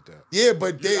shit like that. Yeah,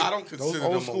 but I don't consider those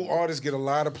old school artists get a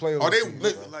lot of play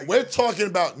overseas. We're talking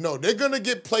about, no, they're gonna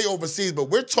get play overseas, but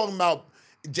we're talking about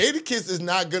Jadakiss is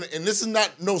not gonna, and this is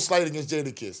not no slight against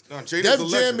Jadakiss. No, Def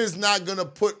Jam is not gonna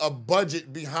put a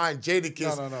budget behind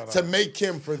Jadakiss to make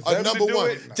him a number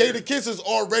one. Jadakiss is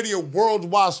already a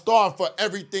worldwide star for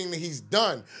everything that he's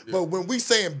done. Yeah. But when we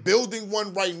saying building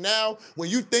one right now,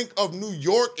 when you think of New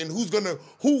York and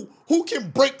who can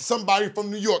break somebody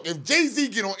from New York? If Jay-Z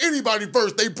get on anybody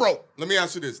first, they broke. Let me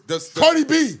ask you this: Cardi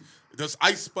B. Does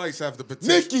Ice Spice have the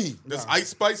potential? Nicki. Does Ice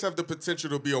Spice have the potential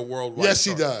to be a worldwide Yes,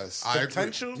 star? she does.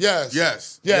 Potential?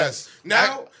 Yes.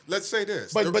 Now, let's say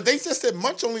this. But they just said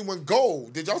Munch only went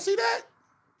gold. Did y'all see that?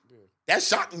 That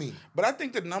shocked me. But I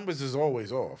think the numbers is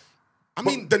always off. I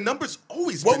mean, the numbers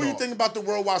always What been were you off. thinking about the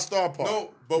Worldwide Star part?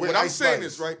 No, but with what I'm Ice saying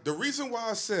Spice? is, right, the reason why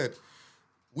I said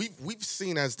we've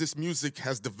seen as this music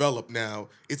has developed now,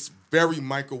 it's very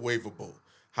microwavable.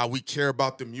 How we care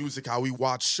about the music, how we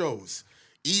watch shows.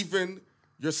 Even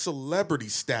your celebrity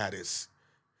status.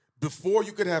 Before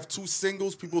you could have 2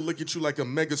 singles, people look at you like a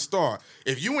mega star.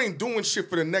 If you ain't doing shit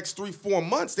for the next 3-4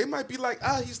 months, they might be like,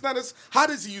 he's not as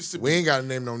hot as he used to be. We ain't got to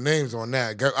name no names on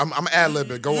that. I'm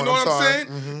ad-libbing. Go on, You know what I'm saying?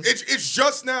 Mm-hmm. It's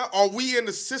just now, are we in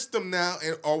the system now,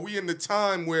 and are we in the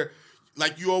time where,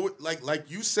 like you always,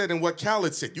 like you said and what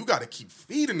Khaled said, you got to keep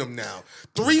feeding them now.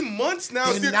 3 months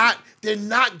now. They're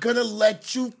not going to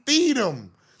let you feed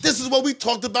them. This is what we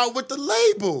talked about with the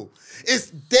label.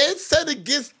 It's dead set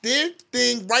against their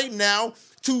thing right now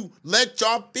to let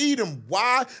y'all feed them.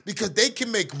 Why? Because they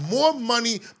can make more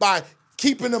money by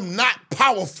keeping them not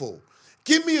powerful.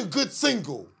 Give me a good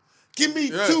single. Give me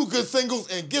 2 good singles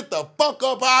and get the fuck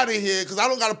up out of here because I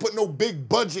don't got to put no big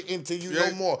budget into you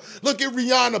no more. Look at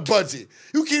Rihanna budget.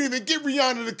 You can't even get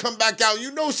Rihanna to come back out.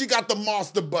 You know she got the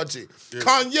monster budget. Yeah.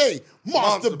 Kanye,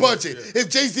 monster budget. Yeah. If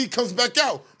Jay-Z comes back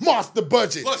out, monster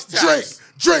budget. Plus tax.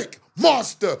 Drake,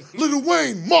 monster. Lil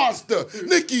Wayne, monster.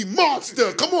 Nicki,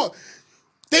 monster. Come on.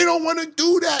 They don't want to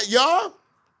do that, y'all.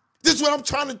 This is what I'm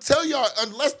trying to tell y'all.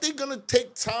 Unless they're going to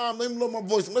take time, let me lower my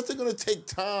voice, unless they're going to take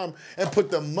time and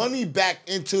put the money back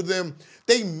into them,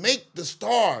 they make the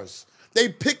stars. They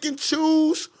pick and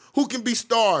choose who can be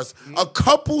stars. Mm-hmm. A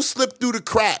couple slip through the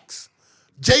cracks.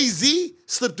 Jay-Z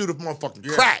slipped through the motherfucking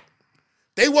crack.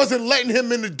 They wasn't letting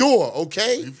him in the door,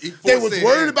 okay? They was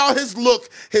worried about his look,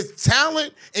 his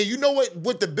talent, and you know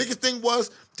what the biggest thing was?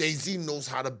 Jay-Z knows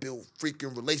how to build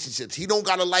freaking relationships. He don't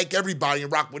gotta like everybody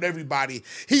and rock with everybody.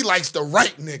 He likes the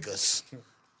right niggas.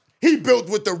 He built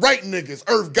with the right niggas.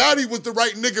 Irv Gotti was the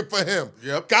right nigga for him.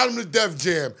 Yep. Got him to Def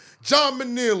Jam. John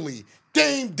Manili,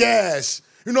 Dame Dash,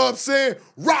 you know what I'm saying?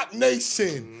 Rock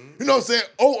Nation, you know what I'm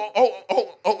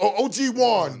saying? OG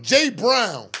Wan, Jay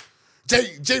Brown.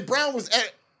 Jay Brown was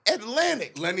at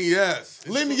Atlantic. Lenny S.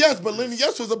 But Lenny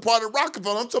S was a part of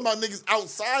Rockefeller. I'm talking about niggas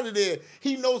outside of there.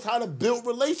 He knows how to build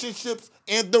relationships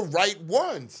and the right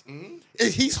ones. Mm-hmm.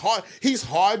 He's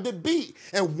hard to beat.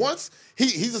 And once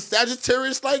he's a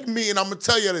Sagittarius like me, and I'm gonna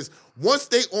tell you this: once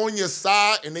they on your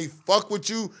side and they fuck with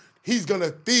you, he's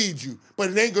gonna feed you. But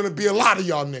it ain't gonna be a lot of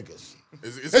y'all niggas.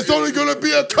 It's only gonna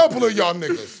be a couple of y'all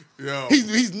niggas. Yo.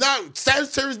 He's not,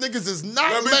 Sagittarius niggas is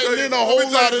not letting in a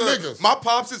whole lot of niggas. My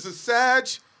pops is a Sag.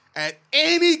 At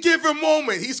any given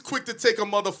moment, he's quick to take a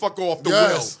motherfucker off the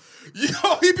wheel.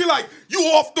 Yo, he'd be like, you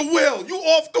off the wheel. You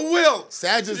off the wheel.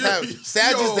 Sages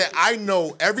that I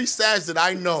know, every Sag that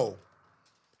I know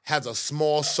has a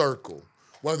small circle,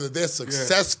 whether they're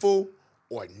successful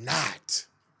or not.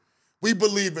 We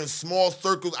believe in small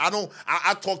circles. I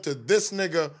talk to this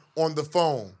nigga on the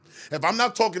phone. If I'm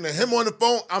not talking to him on the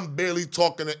phone, I'm barely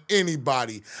talking to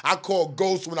anybody. I call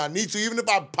Ghost when I need to. Even if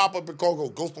I pop up and call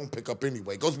Ghost don't pick up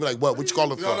anyway. Ghost be like, what you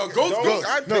calling for? No, Ghost,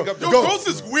 I pick up. Ghost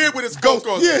is weird with his Ghost.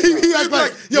 Yeah, he acts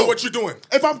like, yo, what you doing?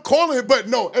 If I'm calling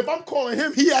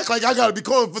him, he acts like I gotta be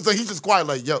calling for, so he's just quiet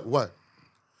like, yo, what?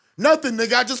 Nothing,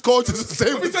 nigga. I just called you to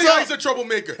say what's up. Let me tell you how he's a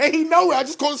troublemaker. And he know it. I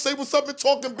just called to say what's up and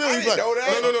talking Billy. I didn't know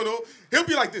that. No. He'll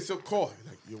be like this. He'll call.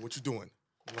 Like, yo, what you doing?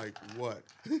 I'm like, what?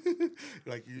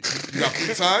 Like, you got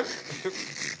free time?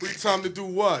 Free time to do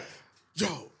what? Yo,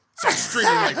 so I'm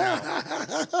streaming right now.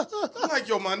 I'm like,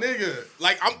 yo, my nigga.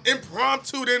 Like, I'm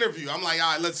impromptu interview. I'm like,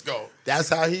 all right, let's go. That's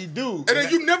how he do. And then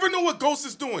you never know what Ghost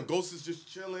is doing. Ghost is just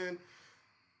chilling.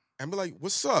 And be like,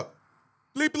 what's up?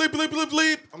 Bleep, bleep, bleep, bleep,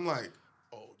 bleep. I'm like,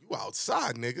 oh, you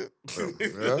outside, nigga.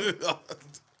 Yeah.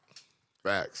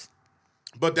 Facts.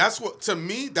 But to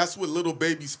me, that's what Lil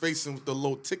Baby's facing with the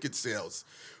low ticket sales.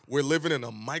 We're living in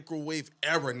a microwave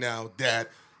era now that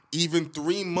even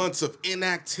 3 months of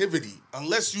inactivity,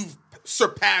 unless you've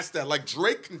surpassed that, like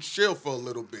Drake can chill for a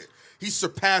little bit. He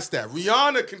surpassed that.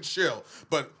 Rihanna can chill.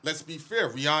 But let's be fair,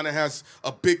 Rihanna has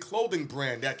a big clothing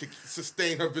brand that can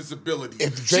sustain her visibility.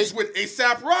 She's with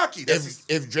A$AP Rocky.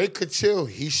 If Drake could chill,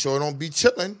 he sure don't be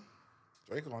chilling.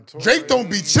 Drake don't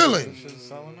be chilling.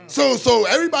 So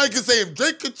everybody can say if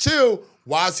Drake could chill,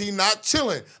 why is he not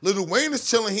chilling? Lil Wayne is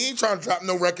chilling. He ain't trying to drop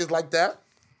no records like that.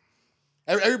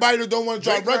 Everybody that don't want to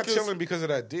drop records, not chilling because of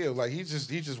that deal. Like he's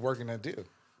just working that deal.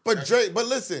 But Drake,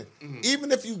 listen,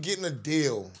 even if you getting a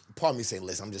deal, pardon me saying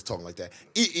listen, I'm just talking like that.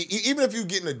 Even if you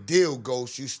getting a deal,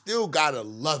 Ghost, you still gotta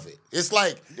love it. It's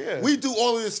like we do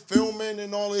all of this filming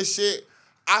and all this shit.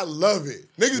 I love it.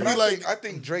 Niggas But be like, I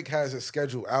think Drake has his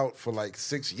schedule out for like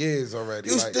 6 years already.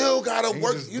 you like, still gotta he's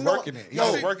work. just You know, working it. He's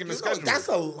just working the schedule. That's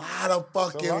a lot of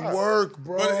fucking work,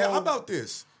 bro. But how about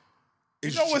this?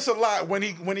 You know it's a lot when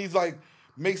he's like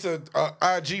makes a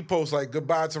IG post like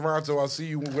 "Goodbye Toronto, I'll see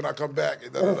you when I come back."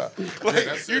 And da, da, da. Like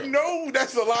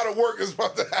that's a lot of work is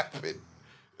about to happen.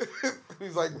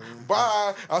 He's like,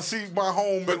 "Bye, I'll see my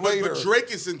home later." But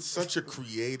Drake is in such a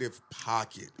creative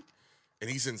pocket, and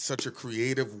he's in such a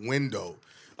creative window.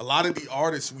 A lot of the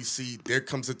artists we see, there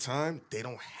comes a time they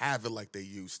don't have it like they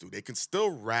used to. They can still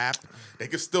rap, they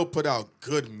can still put out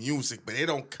good music, but they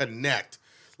don't connect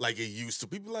like it used to.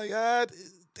 People are like,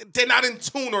 they're not in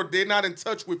tune or they're not in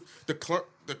touch with the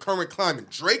current climate.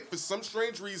 Drake, for some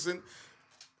strange reason,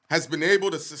 has been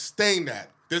able to sustain that.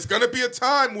 There's going to be a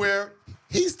time where...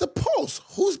 He's the pulse.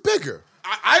 Who's bigger?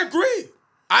 I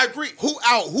agree. Who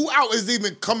out is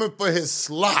even coming for his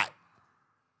slot?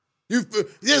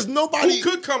 There's nobody...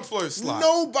 Who could come for his slot?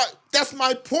 Nobody. That's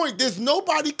my point. There's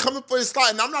nobody coming for his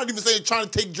slot. And I'm not even saying trying to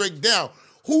take Drake down.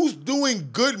 Who's doing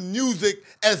good music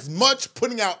as much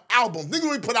putting out albums? Nigga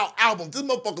really put out albums. This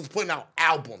motherfucker's putting out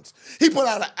albums. He put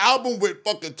out an album with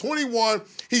fucking 21.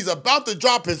 He's about to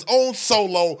drop his own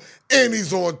solo, and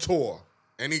he's on tour.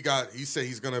 And he said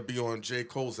he's going to be on J.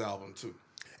 Cole's album, too.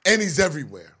 And he's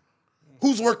everywhere.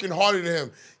 Who's working harder than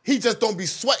him? He just don't be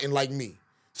sweating like me.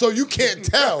 So you can't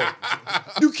tell.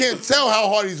 You can't tell how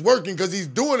hard he's working because he's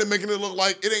doing it, making it look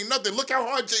like it ain't nothing. Look how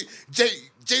hard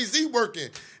Jay-Z working.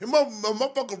 And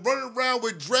motherfucker running around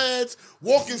with dreads,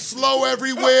 walking slow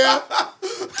everywhere,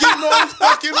 getting all his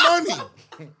fucking money.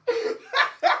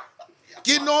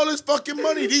 Getting all his fucking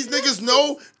money. These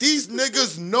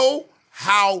niggas know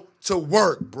how to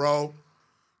work, bro.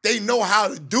 They know how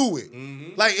to do it.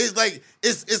 Mm-hmm. Like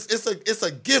it's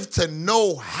a gift to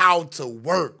know how to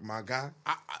work, my guy.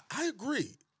 I agree.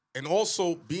 And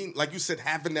also being, like you said,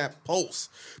 having that pulse.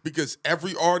 Because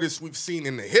every artist we've seen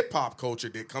in the hip-hop culture,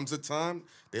 there comes a time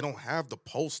they don't have the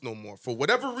pulse no more. For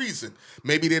whatever reason.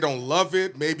 Maybe they don't love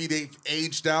it. Maybe they've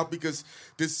aged out because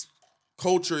this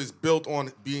culture is built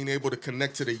on being able to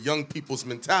connect to the young people's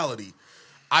mentality.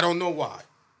 I don't know why.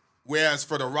 Whereas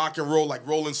for the rock and roll, like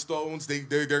Rolling Stones,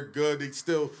 they're good. They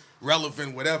still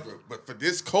relevant, whatever. But for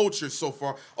this culture so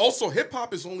far, also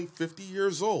hip-hop is only 50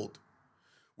 years old.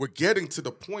 We're getting to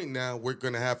the point now we're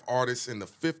going to have artists in the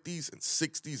 50s and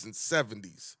 60s and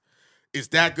 70s. Is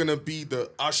that going to be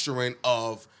the ushering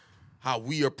of how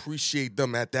we appreciate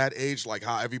them at that age, like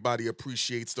how everybody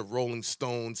appreciates the Rolling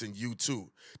Stones and U2?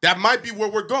 That might be where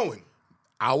we're going.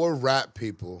 Our rap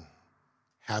people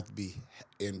have to be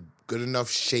in good enough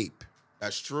shape.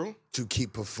 That's true. To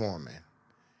keep performing.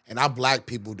 And our black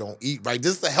people don't eat right.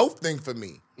 This is a health thing for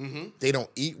me. Mm-hmm. They don't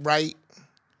eat right.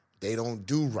 They don't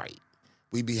do right.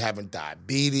 We be having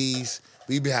diabetes.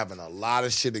 We be having a lot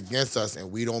of shit against us,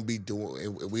 and we don't be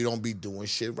doing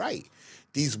shit right.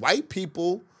 These white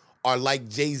people are like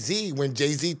Jay-Z. When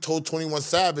Jay-Z told 21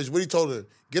 Savage, what he told her?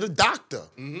 Get a doctor.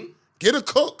 Mm-hmm. Get a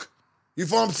cook. You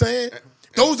feel what I'm saying?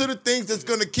 Those are the things that's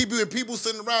going to keep you, and people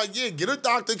sitting around, get a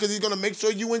doctor because he's going to make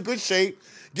sure you in good shape.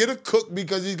 Get a cook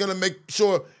because he's going to make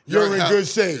sure you're in good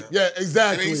shape. Yeah,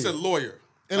 exactly. And then he said lawyer.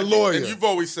 And a lawyer. And you've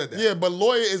always said that. Yeah, but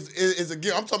lawyer is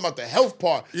again, I'm talking about the health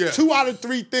part. Yeah. 2 out of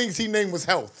 3 things he named was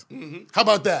health. Mm-hmm. How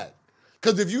about that?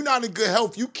 Because if you're not in good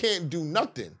health, you can't do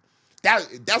nothing.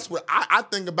 That's what I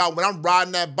think about when I'm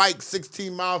riding that bike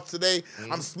 16 miles today.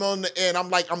 Mm-hmm. I'm smelling the air, and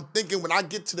I'm thinking when I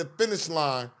get to the finish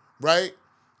line, right,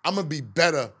 I'm going to be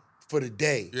better for the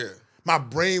day. Yeah. My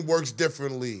brain works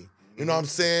differently. You know what I'm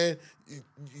saying?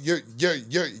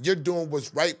 You're doing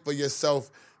what's right for yourself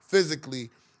physically,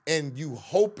 and you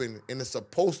hoping, and it's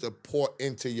supposed to pour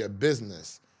into your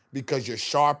business because you're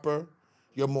sharper,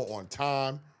 you're more on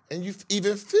time, and you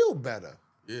even feel better.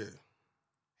 Yeah.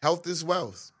 Health is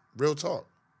wealth. Real talk.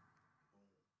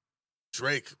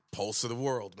 Drake, pulse of the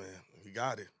world, man. He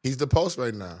got it. He's the pulse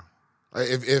right now.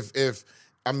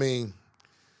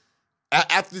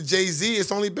 After Jay-Z,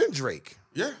 it's only been Drake.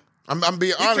 Yeah. I'm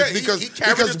being honest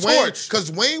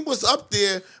because Wayne was up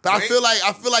there, but I feel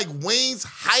like Wayne's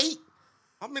height.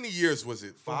 How many years was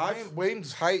it? 5?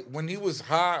 Wayne's height, when he was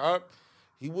high up,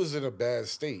 he was in a bad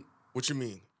state. What you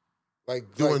mean?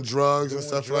 Like doing drugs and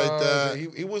stuff like that.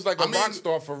 He was like a rock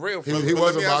star for real. He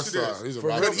was a rock star. He's a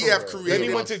rock star. Could he have created? Then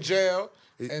he went to jail,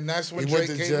 and that's when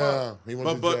Drake came up. He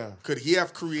went to jail. Could he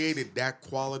have created that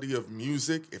quality of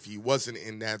music if he wasn't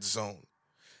in that zone?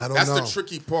 That's the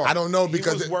tricky part. I don't know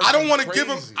because I don't want to give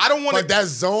him. I don't want to. But that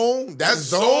zone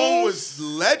was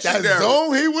legendary. That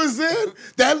zone he was in,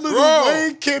 that little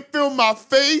Wayne can't feel my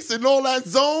face and all that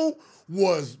zone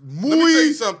was me tell muy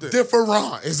you something. different,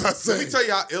 as I say. Let me tell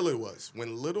you how ill it was. When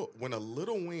a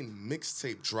Lil Wayne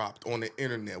mixtape dropped on the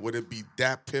internet, would it be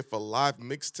Dat Piff Alive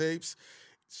mixtapes?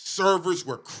 Servers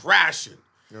were crashing.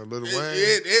 Lil Wayne.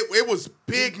 It was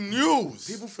big news.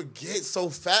 People forget so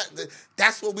fast.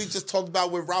 That's what we just talked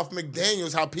about with Ralph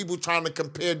McDaniels, how people trying to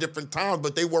compare different times,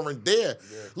 but they weren't there.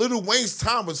 Yeah. Lil Wayne's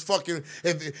time was fucking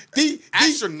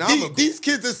astronomical. These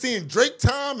kids are seeing Drake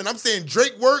time, and I'm saying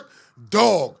Drake work,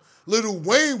 dog. Lil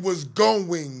Wayne was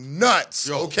going nuts,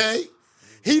 okay?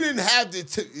 He didn't have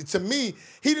to me,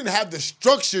 he didn't have the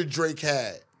structure Drake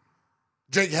has.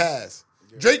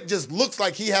 Drake just looks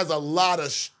like he has a lot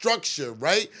of structure,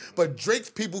 right? But Drake's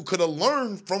people could have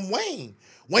learned from Wayne.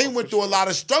 Wayne went through a lot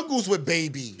of struggles with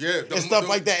Baby and stuff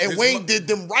like that. And Wayne did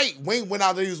them right. Wayne went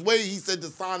out of his way, he said, to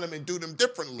sign them and do them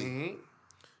differently. Mm-hmm.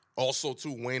 Also,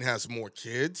 too, Wayne has more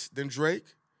kids than Drake.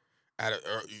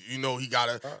 He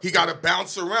gotta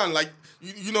bounce around. Like,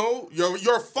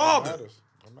 you're a father.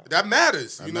 That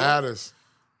matters. That matters.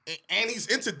 And he's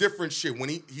into different shit. When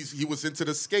he was into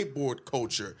the skateboard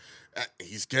culture.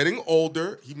 He's getting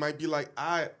older. He might be like,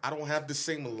 I don't have the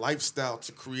same lifestyle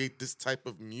to create this type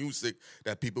of music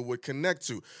that people would connect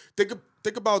to.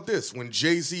 Think about this. When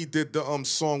Jay-Z did the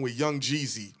song with Young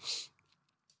Jeezy,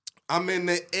 I'm in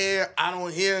the air, I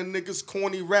don't hear niggas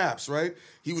corny raps, right?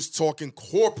 He was talking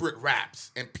corporate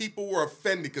raps, and people were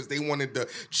offended because they wanted the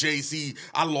Jay-Z,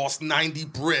 I lost 90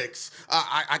 bricks,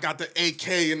 I got the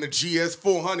AK and the GS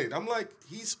 400. I'm like,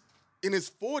 he's in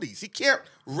his 40s. He can't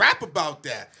rap about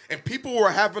that. And people were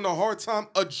having a hard time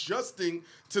adjusting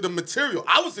to the material.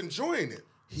 I was enjoying it.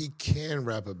 He can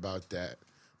rap about that.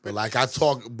 But like I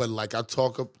talk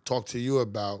to you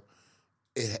about,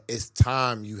 it's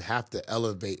time you have to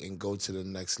elevate and go to the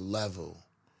next level.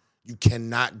 You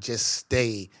cannot just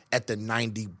stay at the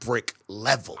 90 brick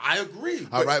level. I agree.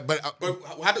 All right, but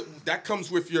that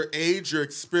comes with your age, your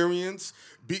experience,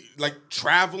 like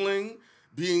traveling,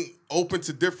 being open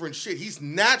to different shit. He's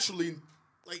naturally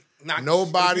not.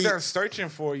 Nobody. If you're not searching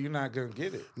for it, you're not gonna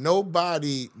get it.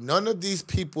 None of these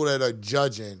people that are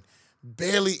judging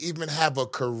barely even have a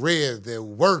career. They're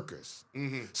workers.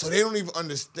 Mm-hmm. So they don't even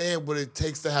understand what it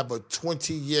takes to have a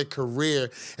 20-year career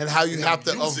and how you have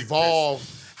to evolve.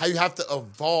 Business. How you have to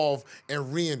evolve and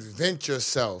reinvent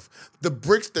yourself.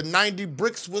 The 90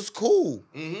 bricks was cool.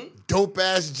 Mm-hmm.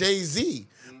 Dope-ass Jay-Z.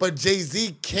 Mm-hmm. But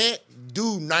Jay-Z can't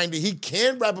do 90. He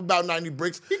can rap about 90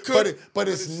 bricks, but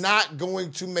it's not going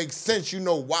to make sense. You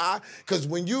know why? Because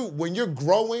when you're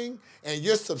growing and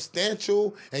you're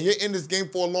substantial and you're in this game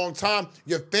for a long time,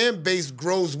 your fan base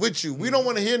grows with you. We don't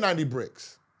want to hear 90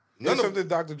 bricks. That's something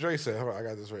Dr. Dre said. Hold on, I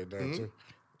got this right down too.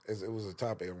 It was a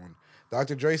topic one.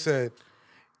 Dr. Dre said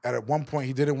at one point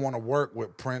he didn't want to work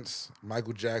with Prince,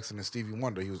 Michael Jackson, and Stevie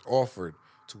Wonder. He was offered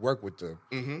to work with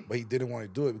them, but he didn't want to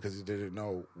do it because he didn't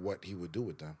know what he would do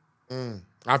with them.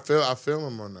 I feel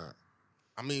him on that.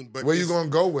 I mean, but where you gonna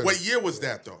go with? What year was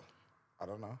that though? I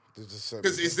don't know.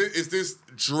 Because is this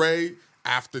Dre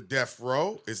after Death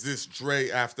Row? Is this Dre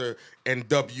after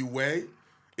NWA?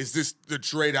 Is this the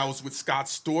Dre that was with Scott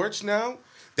Storch now?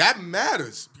 That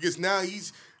matters because now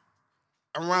he's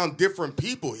around different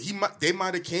people. They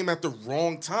might have came at the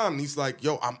wrong time. And he's like,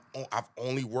 yo, I've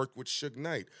only worked with Suge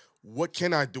Knight. What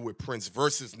can I do with Prince?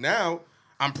 Versus now,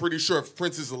 I'm pretty sure if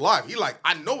Prince is alive,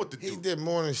 I know what to do. He did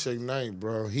more than Suge Knight,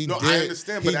 bro. I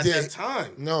understand, but at that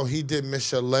time. No, he did Miss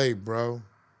Chalet, bro.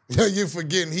 You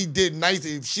forgetting he did nice.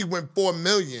 She went $4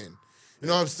 million. You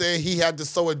know what I'm saying? He had to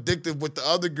so addictive with the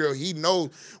other girl. He knows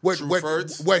what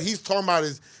he's talking about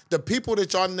is the people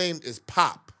that y'all named is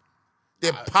pop.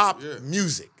 They're pop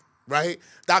music. Right?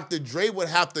 Dr. Dre would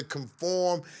have to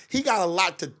conform. He got a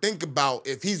lot to think about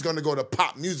if he's going to go the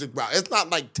pop music route. It's not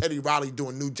like Teddy Riley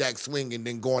doing New Jack Swing and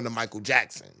then going to Michael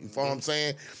Jackson. You follow what I'm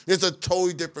saying? It's a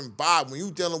totally different vibe. When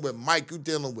you dealing with Mike, you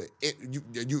dealing with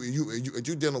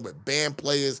you dealing with band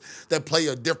players that play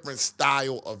a different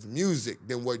style of music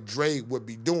than what Dre would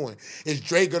be doing. Is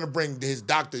Dre going to bring his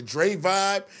Dr. Dre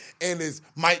vibe, and is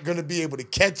Mike going to be able to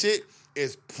catch it?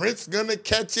 Is Prince gonna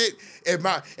catch it?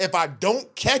 If I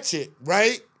don't catch it,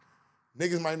 right,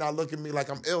 niggas might not look at me like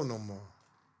I'm ill no more.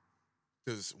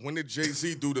 Because when did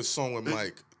Jay-Z do the song with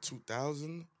Mike?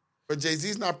 2000? But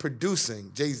Jay-Z's not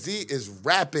producing. Jay-Z is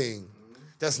rapping.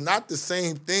 That's not the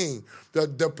same thing.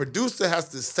 The producer has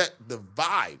to set the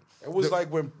vibe. It was like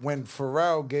when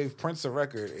Pharrell gave Prince a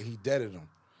record, he deaded him.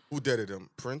 Who deaded him?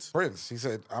 Prince? Prince. He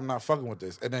said, I'm not fucking with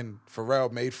this. And then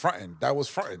Pharrell made Frontin'. That was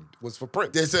Frontin'. Was for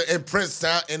Prince. And Prince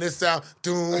sound, and it sound,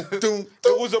 doom. It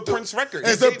was a Prince record.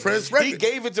 It's a Prince record. He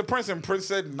gave it to Prince, and Prince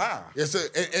said, nah.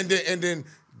 And then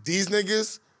these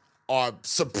niggas are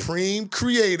supreme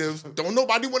creatives. Don't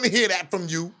nobody want to hear that from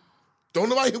you. Don't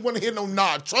nobody want to hear no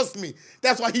nah. Trust me.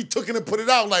 That's why he took it and put it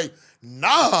out like,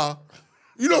 nah.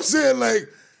 You know what I'm saying? Like,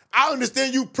 I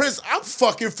understand you, Prince. I'm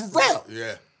fucking Pharrell.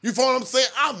 Yeah. You feel what I'm saying?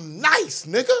 I'm nice,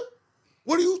 nigga.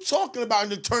 What are you talking about?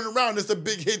 And then turn around, it's a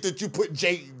big hit that you put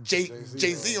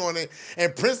Jay-Z on it.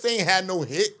 And Prince ain't had no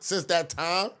hit since that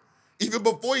time. Even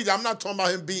before I'm not talking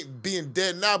about him being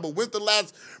dead now, but when's the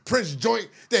last Prince joint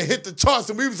that hit the charts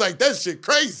and we was like, that shit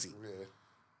crazy.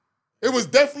 Yeah. It was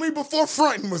definitely before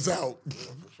Frontin' was out.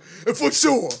 For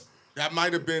sure. That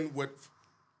might have been what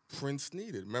Prince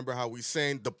needed. Remember how we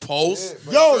saying the post?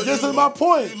 Yeah, yo, this is my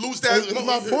point. You lose that. This is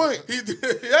my point.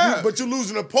 But you're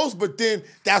losing the post, but then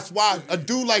that's why a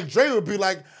dude like Dre would be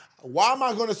like, why am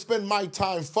I going to spend my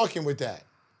time fucking with that?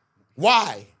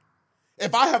 Why?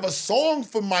 If I have a song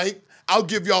for Mike, I'll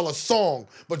give y'all a song.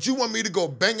 But you want me to go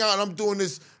bang out and I'm doing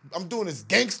this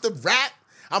gangster rap?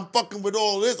 I'm fucking with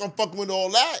all this. I'm fucking with all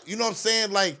that. You know what I'm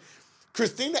saying? Like,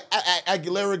 Christina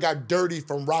Aguilera got dirty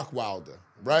from Rockwilder,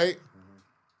 right?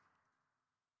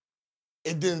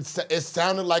 It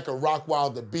sounded like a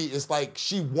Rockwilder beat. It's like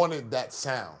she wanted that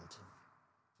sound,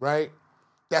 right?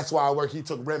 That's why he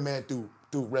took Redman through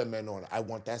Redman on it. I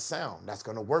want that sound. That's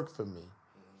gonna work for me.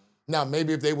 Now,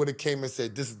 maybe if they would have came and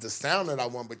said, this is the sound that I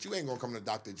want, but you ain't gonna come to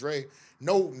Dr. Dre.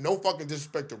 No fucking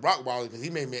disrespect to Rockwilder, because he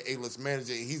made me an A-list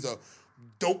manager. He's a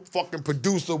dope fucking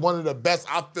producer, one of the best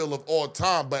I feel of all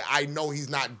time, but I know he's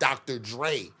not Dr.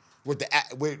 Dre with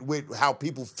how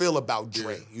people feel about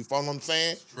Dre. Yeah. You follow what I'm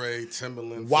saying? Dre,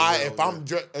 Timberland. Why, if I'm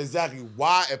Dre, exactly,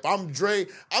 why, if I'm Dre,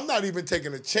 I'm not even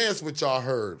taking a chance with y'all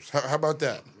herbs. How about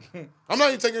that? I'm not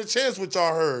even taking a chance with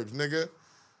y'all herbs, nigga.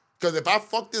 Because if I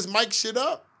fuck this Mike shit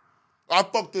up, I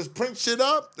fuck this Prince shit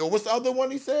up, or what's the other one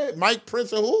he said? Mike,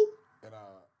 Prince, and who? And,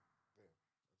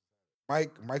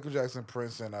 Michael Jackson,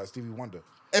 Prince, and Stevie Wonder.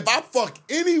 If I fuck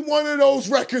any one of those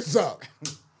records up,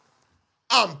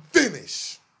 I'm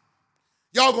finished.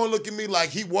 Y'all gonna look at me like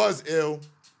he was ill,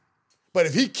 but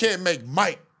if he can't make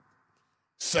Mike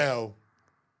sell,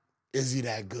 is he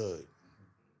that good?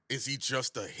 Is he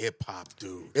just a hip-hop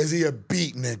dude? Is he a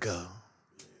beat nigga?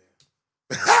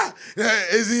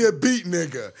 Is he a beat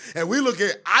nigga? And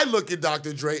I look at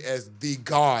Dr. Dre as the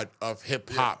god of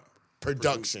hip-hop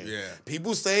production. Yeah.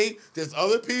 People say there's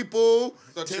other people,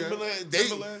 Timberland,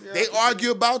 they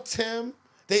argue about Tim.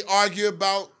 They argue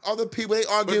about other people. They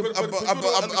argue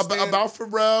about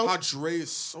Pharrell. How Dre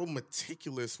is so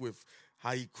meticulous with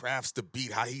how he crafts the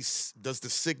beat, how he does the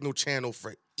signal channel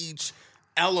for each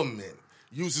element.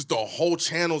 Uses the whole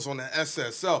channels on the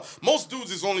SSL. Most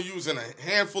dudes is only using a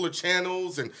handful of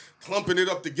channels and clumping it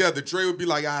up together. Dre would be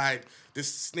like, all right,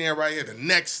 this snare right here, the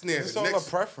next snare. It's all a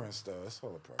preference, though. It's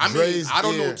all a preference. I mean, I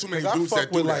don't know too many dudes that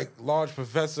do with that. Like Large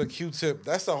Professor, Q-Tip.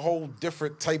 That's a whole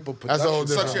different type of production. That's a whole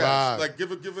different vibe. Like,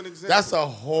 give an example. That's a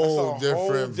whole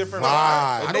different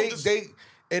vibe.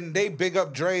 And they big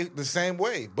up Dre the same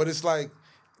way, but it's like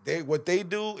what they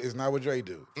do is not what Dre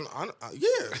do.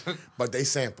 Yeah, but they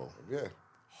sample. Yeah.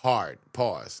 Hard,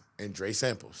 pause, and Dre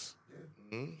samples.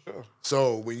 Yeah. Sure.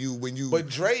 So when you But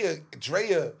Dre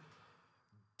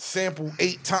sample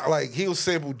 8 times, like he'll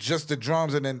sample just the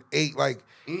drums and then 8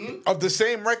 of the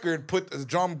same record, put the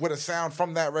drum with a sound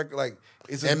from that record, like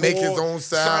it's and make his own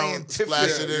sound,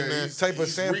 splash it in there. Type of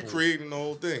sample, recreating the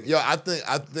whole thing. Yo, I think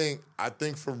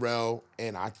Pharrell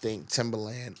and I think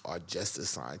Timberland are just as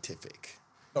scientific.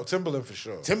 No, Timberland for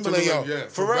sure. Timberland, yo. Yeah.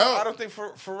 Pharrell, I don't think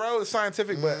Pharrell is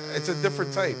scientific, but it's a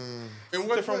different type. In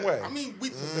what different way? I mean,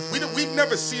 we've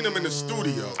never seen him in the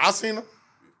studio. I seen him.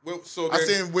 Well, so I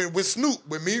seen him with Snoop,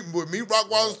 with me,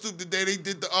 Rockwilder, Snoop. Today they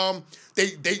did the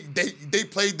they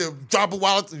played the drop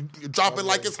it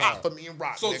like it's hot for me and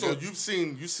Rock. So you've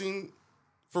seen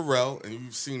Pharrell and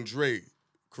you've seen Dre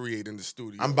create in the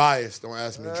studio. I'm biased. Don't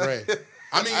ask me, Dre.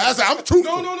 I mean, I'm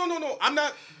truthful. No. I'm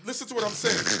not. Listen to what I'm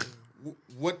saying.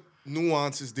 What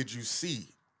nuances did you see?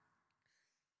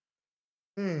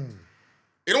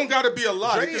 It don't got to be a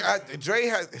lot. Dre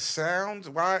has sounds.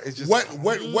 Why? It's just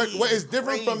what is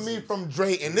different from me from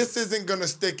Dre, and this isn't gonna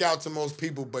stick out to most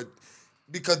people, but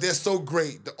because they're so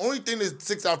great, the only thing that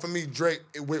sticks out for me,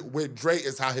 with Dre,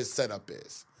 is how his setup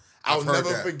is. I'll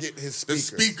never forget his speakers.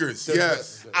 The speakers,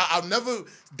 yes. I'll never.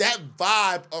 That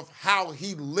vibe of how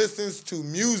he listens to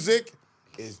music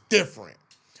is different.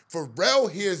 Pharrell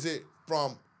hears it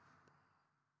from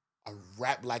a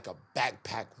rap like a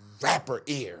backpack rapper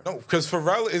ear. No, because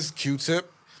Pharrell is Q-Tip.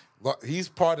 He's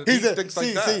part of things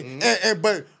like that.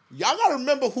 But y'all gotta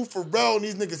remember who Pharrell and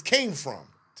these niggas came from.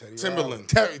 Timberland.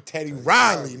 Teddy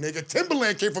Riley, nigga.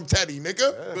 Timberland came from Teddy,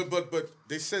 nigga. Yeah. But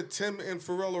they said Tim and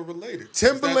Pharrell are related.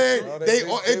 Timberland, they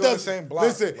on the same block.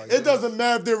 Listen, Like, it doesn't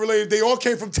matter if they're related. They all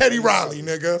came from Teddy Riley,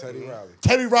 nigga. Teddy Riley.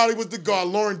 Teddy Riley was the guard.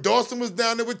 Lauren Dawson was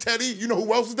down there with Teddy. You know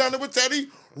who else was down there with Teddy?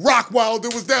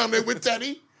 Rockwilder was down there with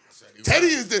Teddy. Teddy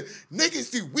is the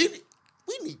niggas. See, we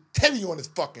need Teddy on this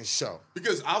fucking show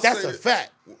Because that's a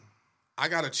fact. I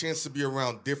got a chance to be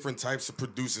around different types of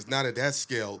producers, not at that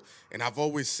scale. And I've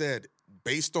always said,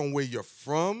 based on where you're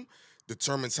from,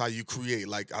 determines how you create.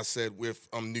 Like I said, with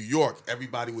New York,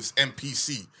 everybody was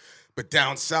MPC. But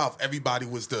down south, everybody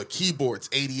was the keyboards,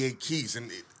 88 keys.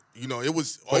 And, it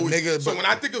was always... So when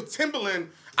I think of Timberland,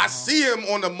 I see him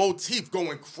on the motif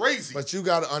going crazy. But you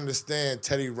got to understand,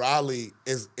 Teddy Riley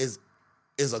is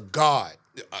a god.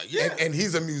 Yeah. And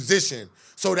he's a musician.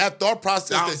 So that thought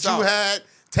process Down that south. you had,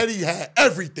 Teddy had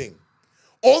everything.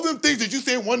 All them things that you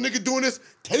saying, one nigga doing this,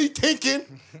 Teddy tinking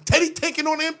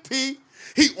on MP.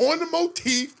 He on the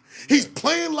motif. He's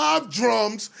playing live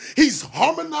drums. He's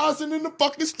harmonizing in the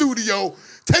fucking studio.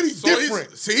 Teddy's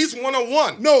different. He's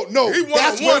one-on-one. No, He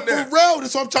that's what one-on-one Pharrell,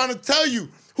 that's what I'm trying to tell you.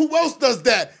 Who else does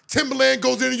that? Timberland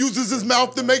goes in and uses his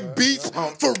mouth to make beats.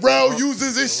 Pharrell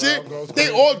uses his shit.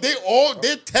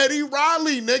 They're Teddy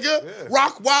Riley, nigga. Yeah.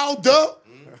 Rockwilder.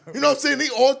 You know what I'm saying? They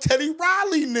all Teddy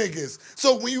Riley niggas.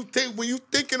 So when you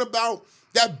thinking about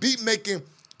that beat making,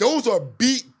 those are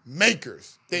beat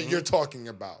makers that you're talking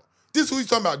about. This is who you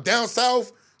talking about. Down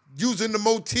south, using the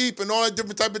motif and all that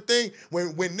different type of thing.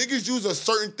 When niggas use a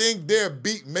certain thing, they're a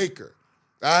beat maker.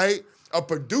 All right? A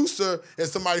producer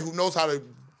is somebody who knows how to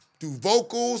do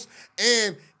vocals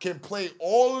and can play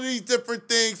all of these different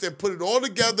things and put it all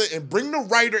together and bring the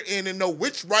writer in and know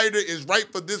which writer is right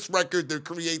for this record to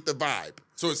create the vibe.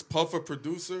 So is Puff a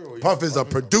producer? Puff is a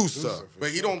producer. But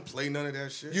he don't play none of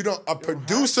that shit? A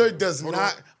producer does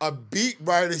not, a beat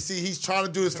writer, see, he's trying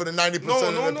to do this for the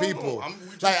 90% of the people.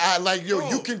 No.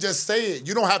 You can just say it.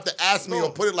 You don't have to ask me or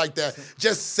put it like that.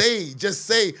 Just say,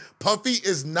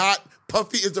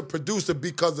 Puffy is a producer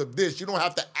because of this. You don't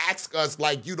have to ask us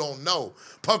like you don't know.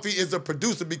 Puffy is a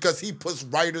producer because he puts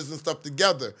writers and stuff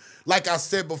together. Like I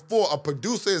said before, a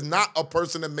producer is not a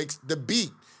person that makes the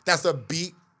beat. That's a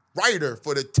beat writer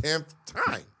for the 10th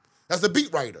time. That's a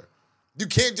beat writer. You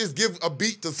can't just give a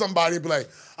beat to somebody and be like,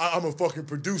 I'm a fucking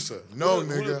producer. No,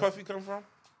 nigga. Who did Puffy come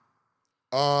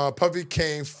from? Puffy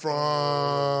came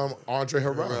from Andre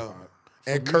Harrell.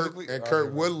 And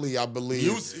Kurt Woodley, I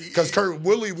believe. Because Kurt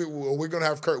Woodley, we're going to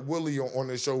have Kurt Woodley on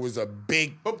the show, is a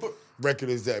big record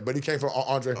as that. But he came from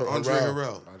Andre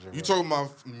Harrell. You talking about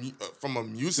from a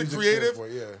music creative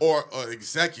or an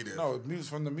executive? No,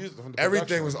 from the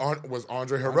everything was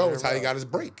Andre Harrell. That's how he got his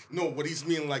break. No, what he's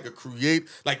meaning like a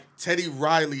like Teddy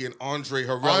Riley and Andre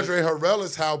Harrell. Andre Harrell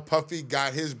is how Puffy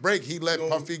got his break. He let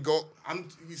Puffy go.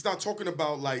 He's not talking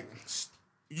about like...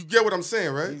 You get what I'm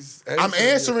saying, right? I'm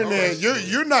answering that.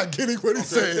 You're not getting what he's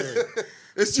saying.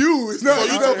 It's you. It's not. So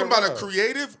you talking about a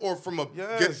creative or from a...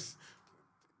 Yes.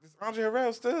 It's Andre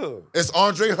Harrell still. It's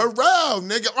Andre Harrell,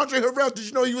 nigga. Andre Harrell, did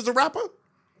you know he was a rapper?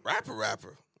 Rapper.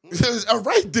 All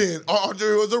right then. Andre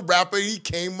was a rapper. He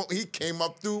came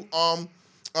up through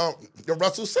the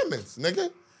Russell Simmons, nigga.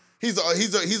 He's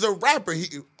a rapper.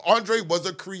 Andre was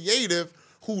a creative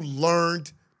who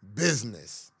learned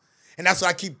business. And that's what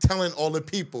I keep telling all the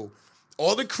people.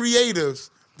 All the creatives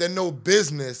that know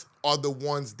business are the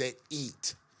ones that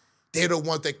eat. They're the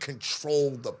ones that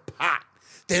control the pot.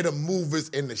 They're the movers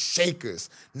and the shakers,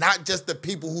 not just the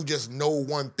people who just know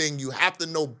one thing. You have to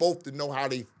know both to know how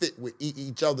they fit with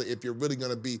each other if you're really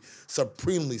going to be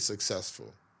supremely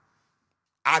successful.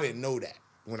 I didn't know that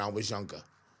when I was younger.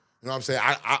 You know what I'm saying?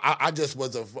 I just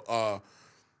was a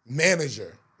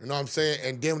manager. You know what I'm saying?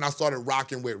 And then when I started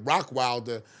rocking with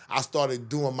Rockwilder, I started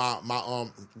doing my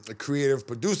creative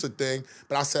producer thing.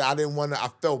 But I said I didn't want to. I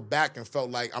felt back and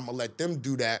felt like I'm gonna let them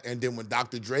do that. And then when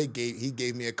Dr. Dre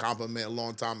gave me a compliment a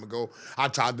long time ago, I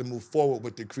tried to move forward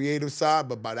with the creative side.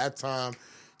 But by that time,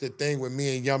 the thing with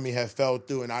me and Yummy had fell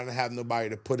through, and I didn't have nobody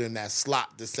to put in that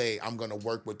slot to say I'm gonna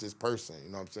work with this person.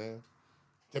 You know what I'm saying?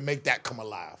 To make that come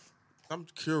alive. I'm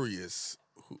curious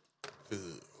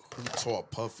who taught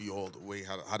Puffy all the way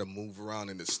how to move around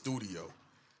in the studio.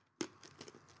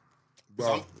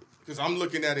 Because I'm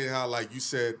looking at it how, like you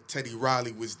said, Teddy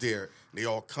Riley was there. They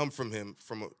all come from him,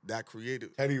 that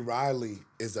creative. Teddy Riley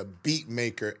is a beat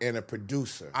maker and a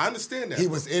producer. I understand that. He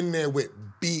was in there with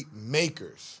beat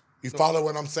makers. You follow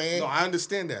what I'm saying? No, I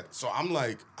understand that. So I'm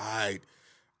like, I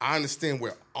understand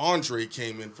where Andre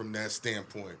came in from that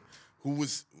standpoint.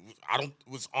 was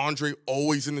Andre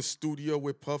always in the studio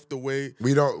with Puff the way?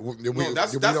 We don't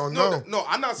know. No,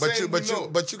 I'm not saying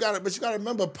but you gotta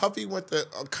remember Puffy went to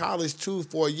college too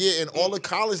for a year, and all the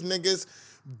college niggas,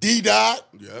 D-Dot,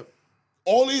 yep.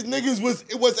 all these niggas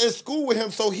was at school with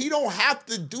him, so he don't have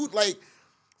to do like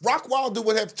Rock Wilder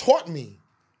would have taught me.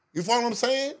 You follow what I'm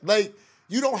saying? Like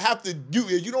you don't have to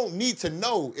you don't need to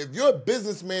know. If you're a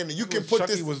businessman and you can put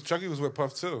Chucky was with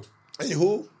Puff too. And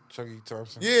who? Chucky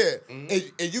Thompson. Yeah,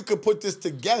 and you could put this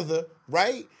together,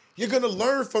 right? You're going to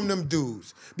learn from them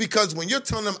dudes. Because when you're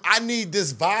telling them, I need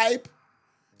this vibe,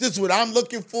 this is what I'm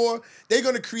looking for, they're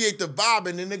going to create the vibe,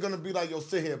 and then they're going to be like, yo,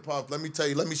 sit here, Puff. Let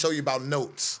me show you about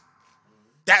notes.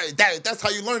 That's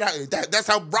how you learn. That's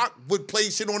how Rock would play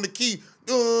shit on the key.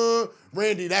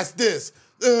 Randy, that's this.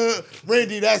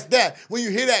 Randy, that's that. When you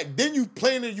hear that, then you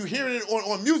playing it, you hearing it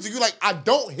on music, you're like, I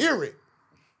don't hear it.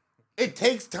 It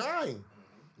takes time.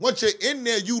 Once you're in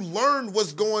there, you learn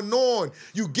what's going on.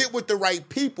 You get with the right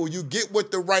people. You get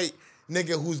with the right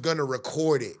nigga who's gonna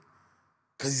record it,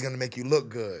 cause he's gonna make you look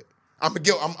good. I'm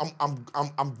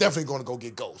definitely gonna go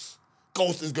get Ghost.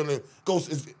 Ghost is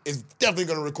definitely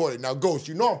gonna record it. Now, Ghost,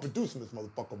 you know I'm producing this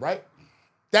motherfucker, right?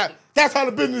 That's how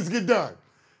the business get done.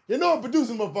 You know I'm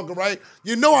producing motherfucker, right?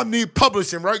 You know I need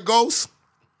publishing, right, Ghost?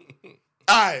 All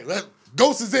right,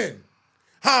 Ghost is in.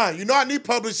 You know I need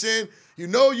publishing. You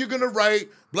know you're going to write,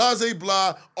 blah, blah,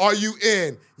 blah. Are you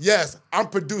in? Yes, I'm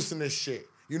producing this shit.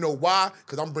 You know why?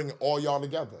 Because I'm bringing all y'all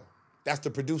together. That's the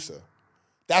producer.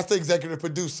 That's the executive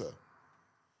producer.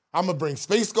 I'm going to bring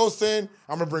Space Ghost in.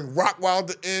 I'm going to bring Rock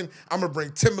Wilder in. I'm going to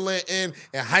bring Timbaland in.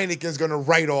 And Heineken's going to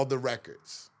write all the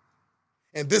records.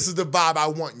 And this is the vibe I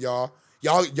want, y'all.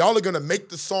 Y'all are going to make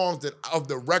the songs of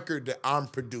the record that I'm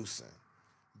producing.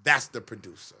 That's the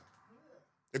producer.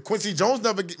 Quincy Jones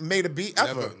never made a beat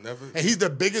ever. Never. And he's the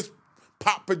biggest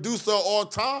pop producer of all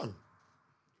time.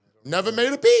 Never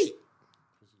made a beat.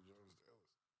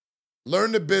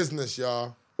 Learn the business,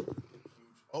 y'all.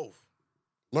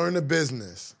 Learn the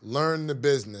business. Learn the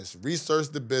business. Research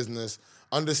the business.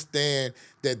 Understand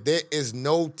that there is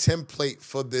no template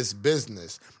for this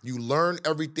business. You learn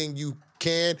everything you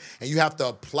can, and you have to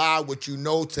apply what you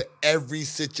know to every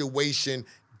situation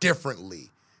differently.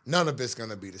 None of it's going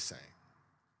to be the same.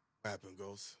 What happened,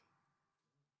 Ghost?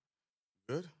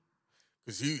 Good?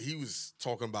 Because he was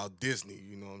talking about Disney,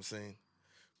 you know what I'm saying?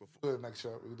 Good, next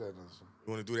shot. We do that next one.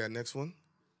 You want to do that next one?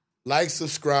 Like,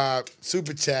 subscribe,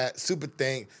 super chat, super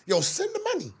thing. Yo, send the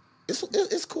money.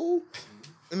 It's cool.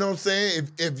 You know what I'm saying?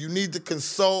 If you need to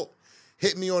consult,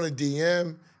 hit me on a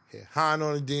DM, hit Hein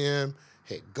on a DM,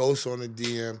 hit Ghost on a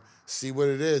DM. See what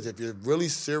it is. If you're really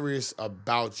serious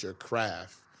about your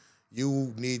craft,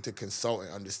 you need to consult and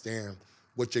understand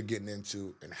what you're getting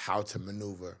into and how to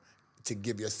maneuver to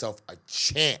give yourself a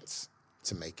chance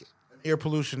to make it. Air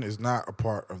pollution is not a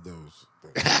part of those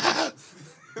things.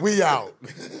 We out.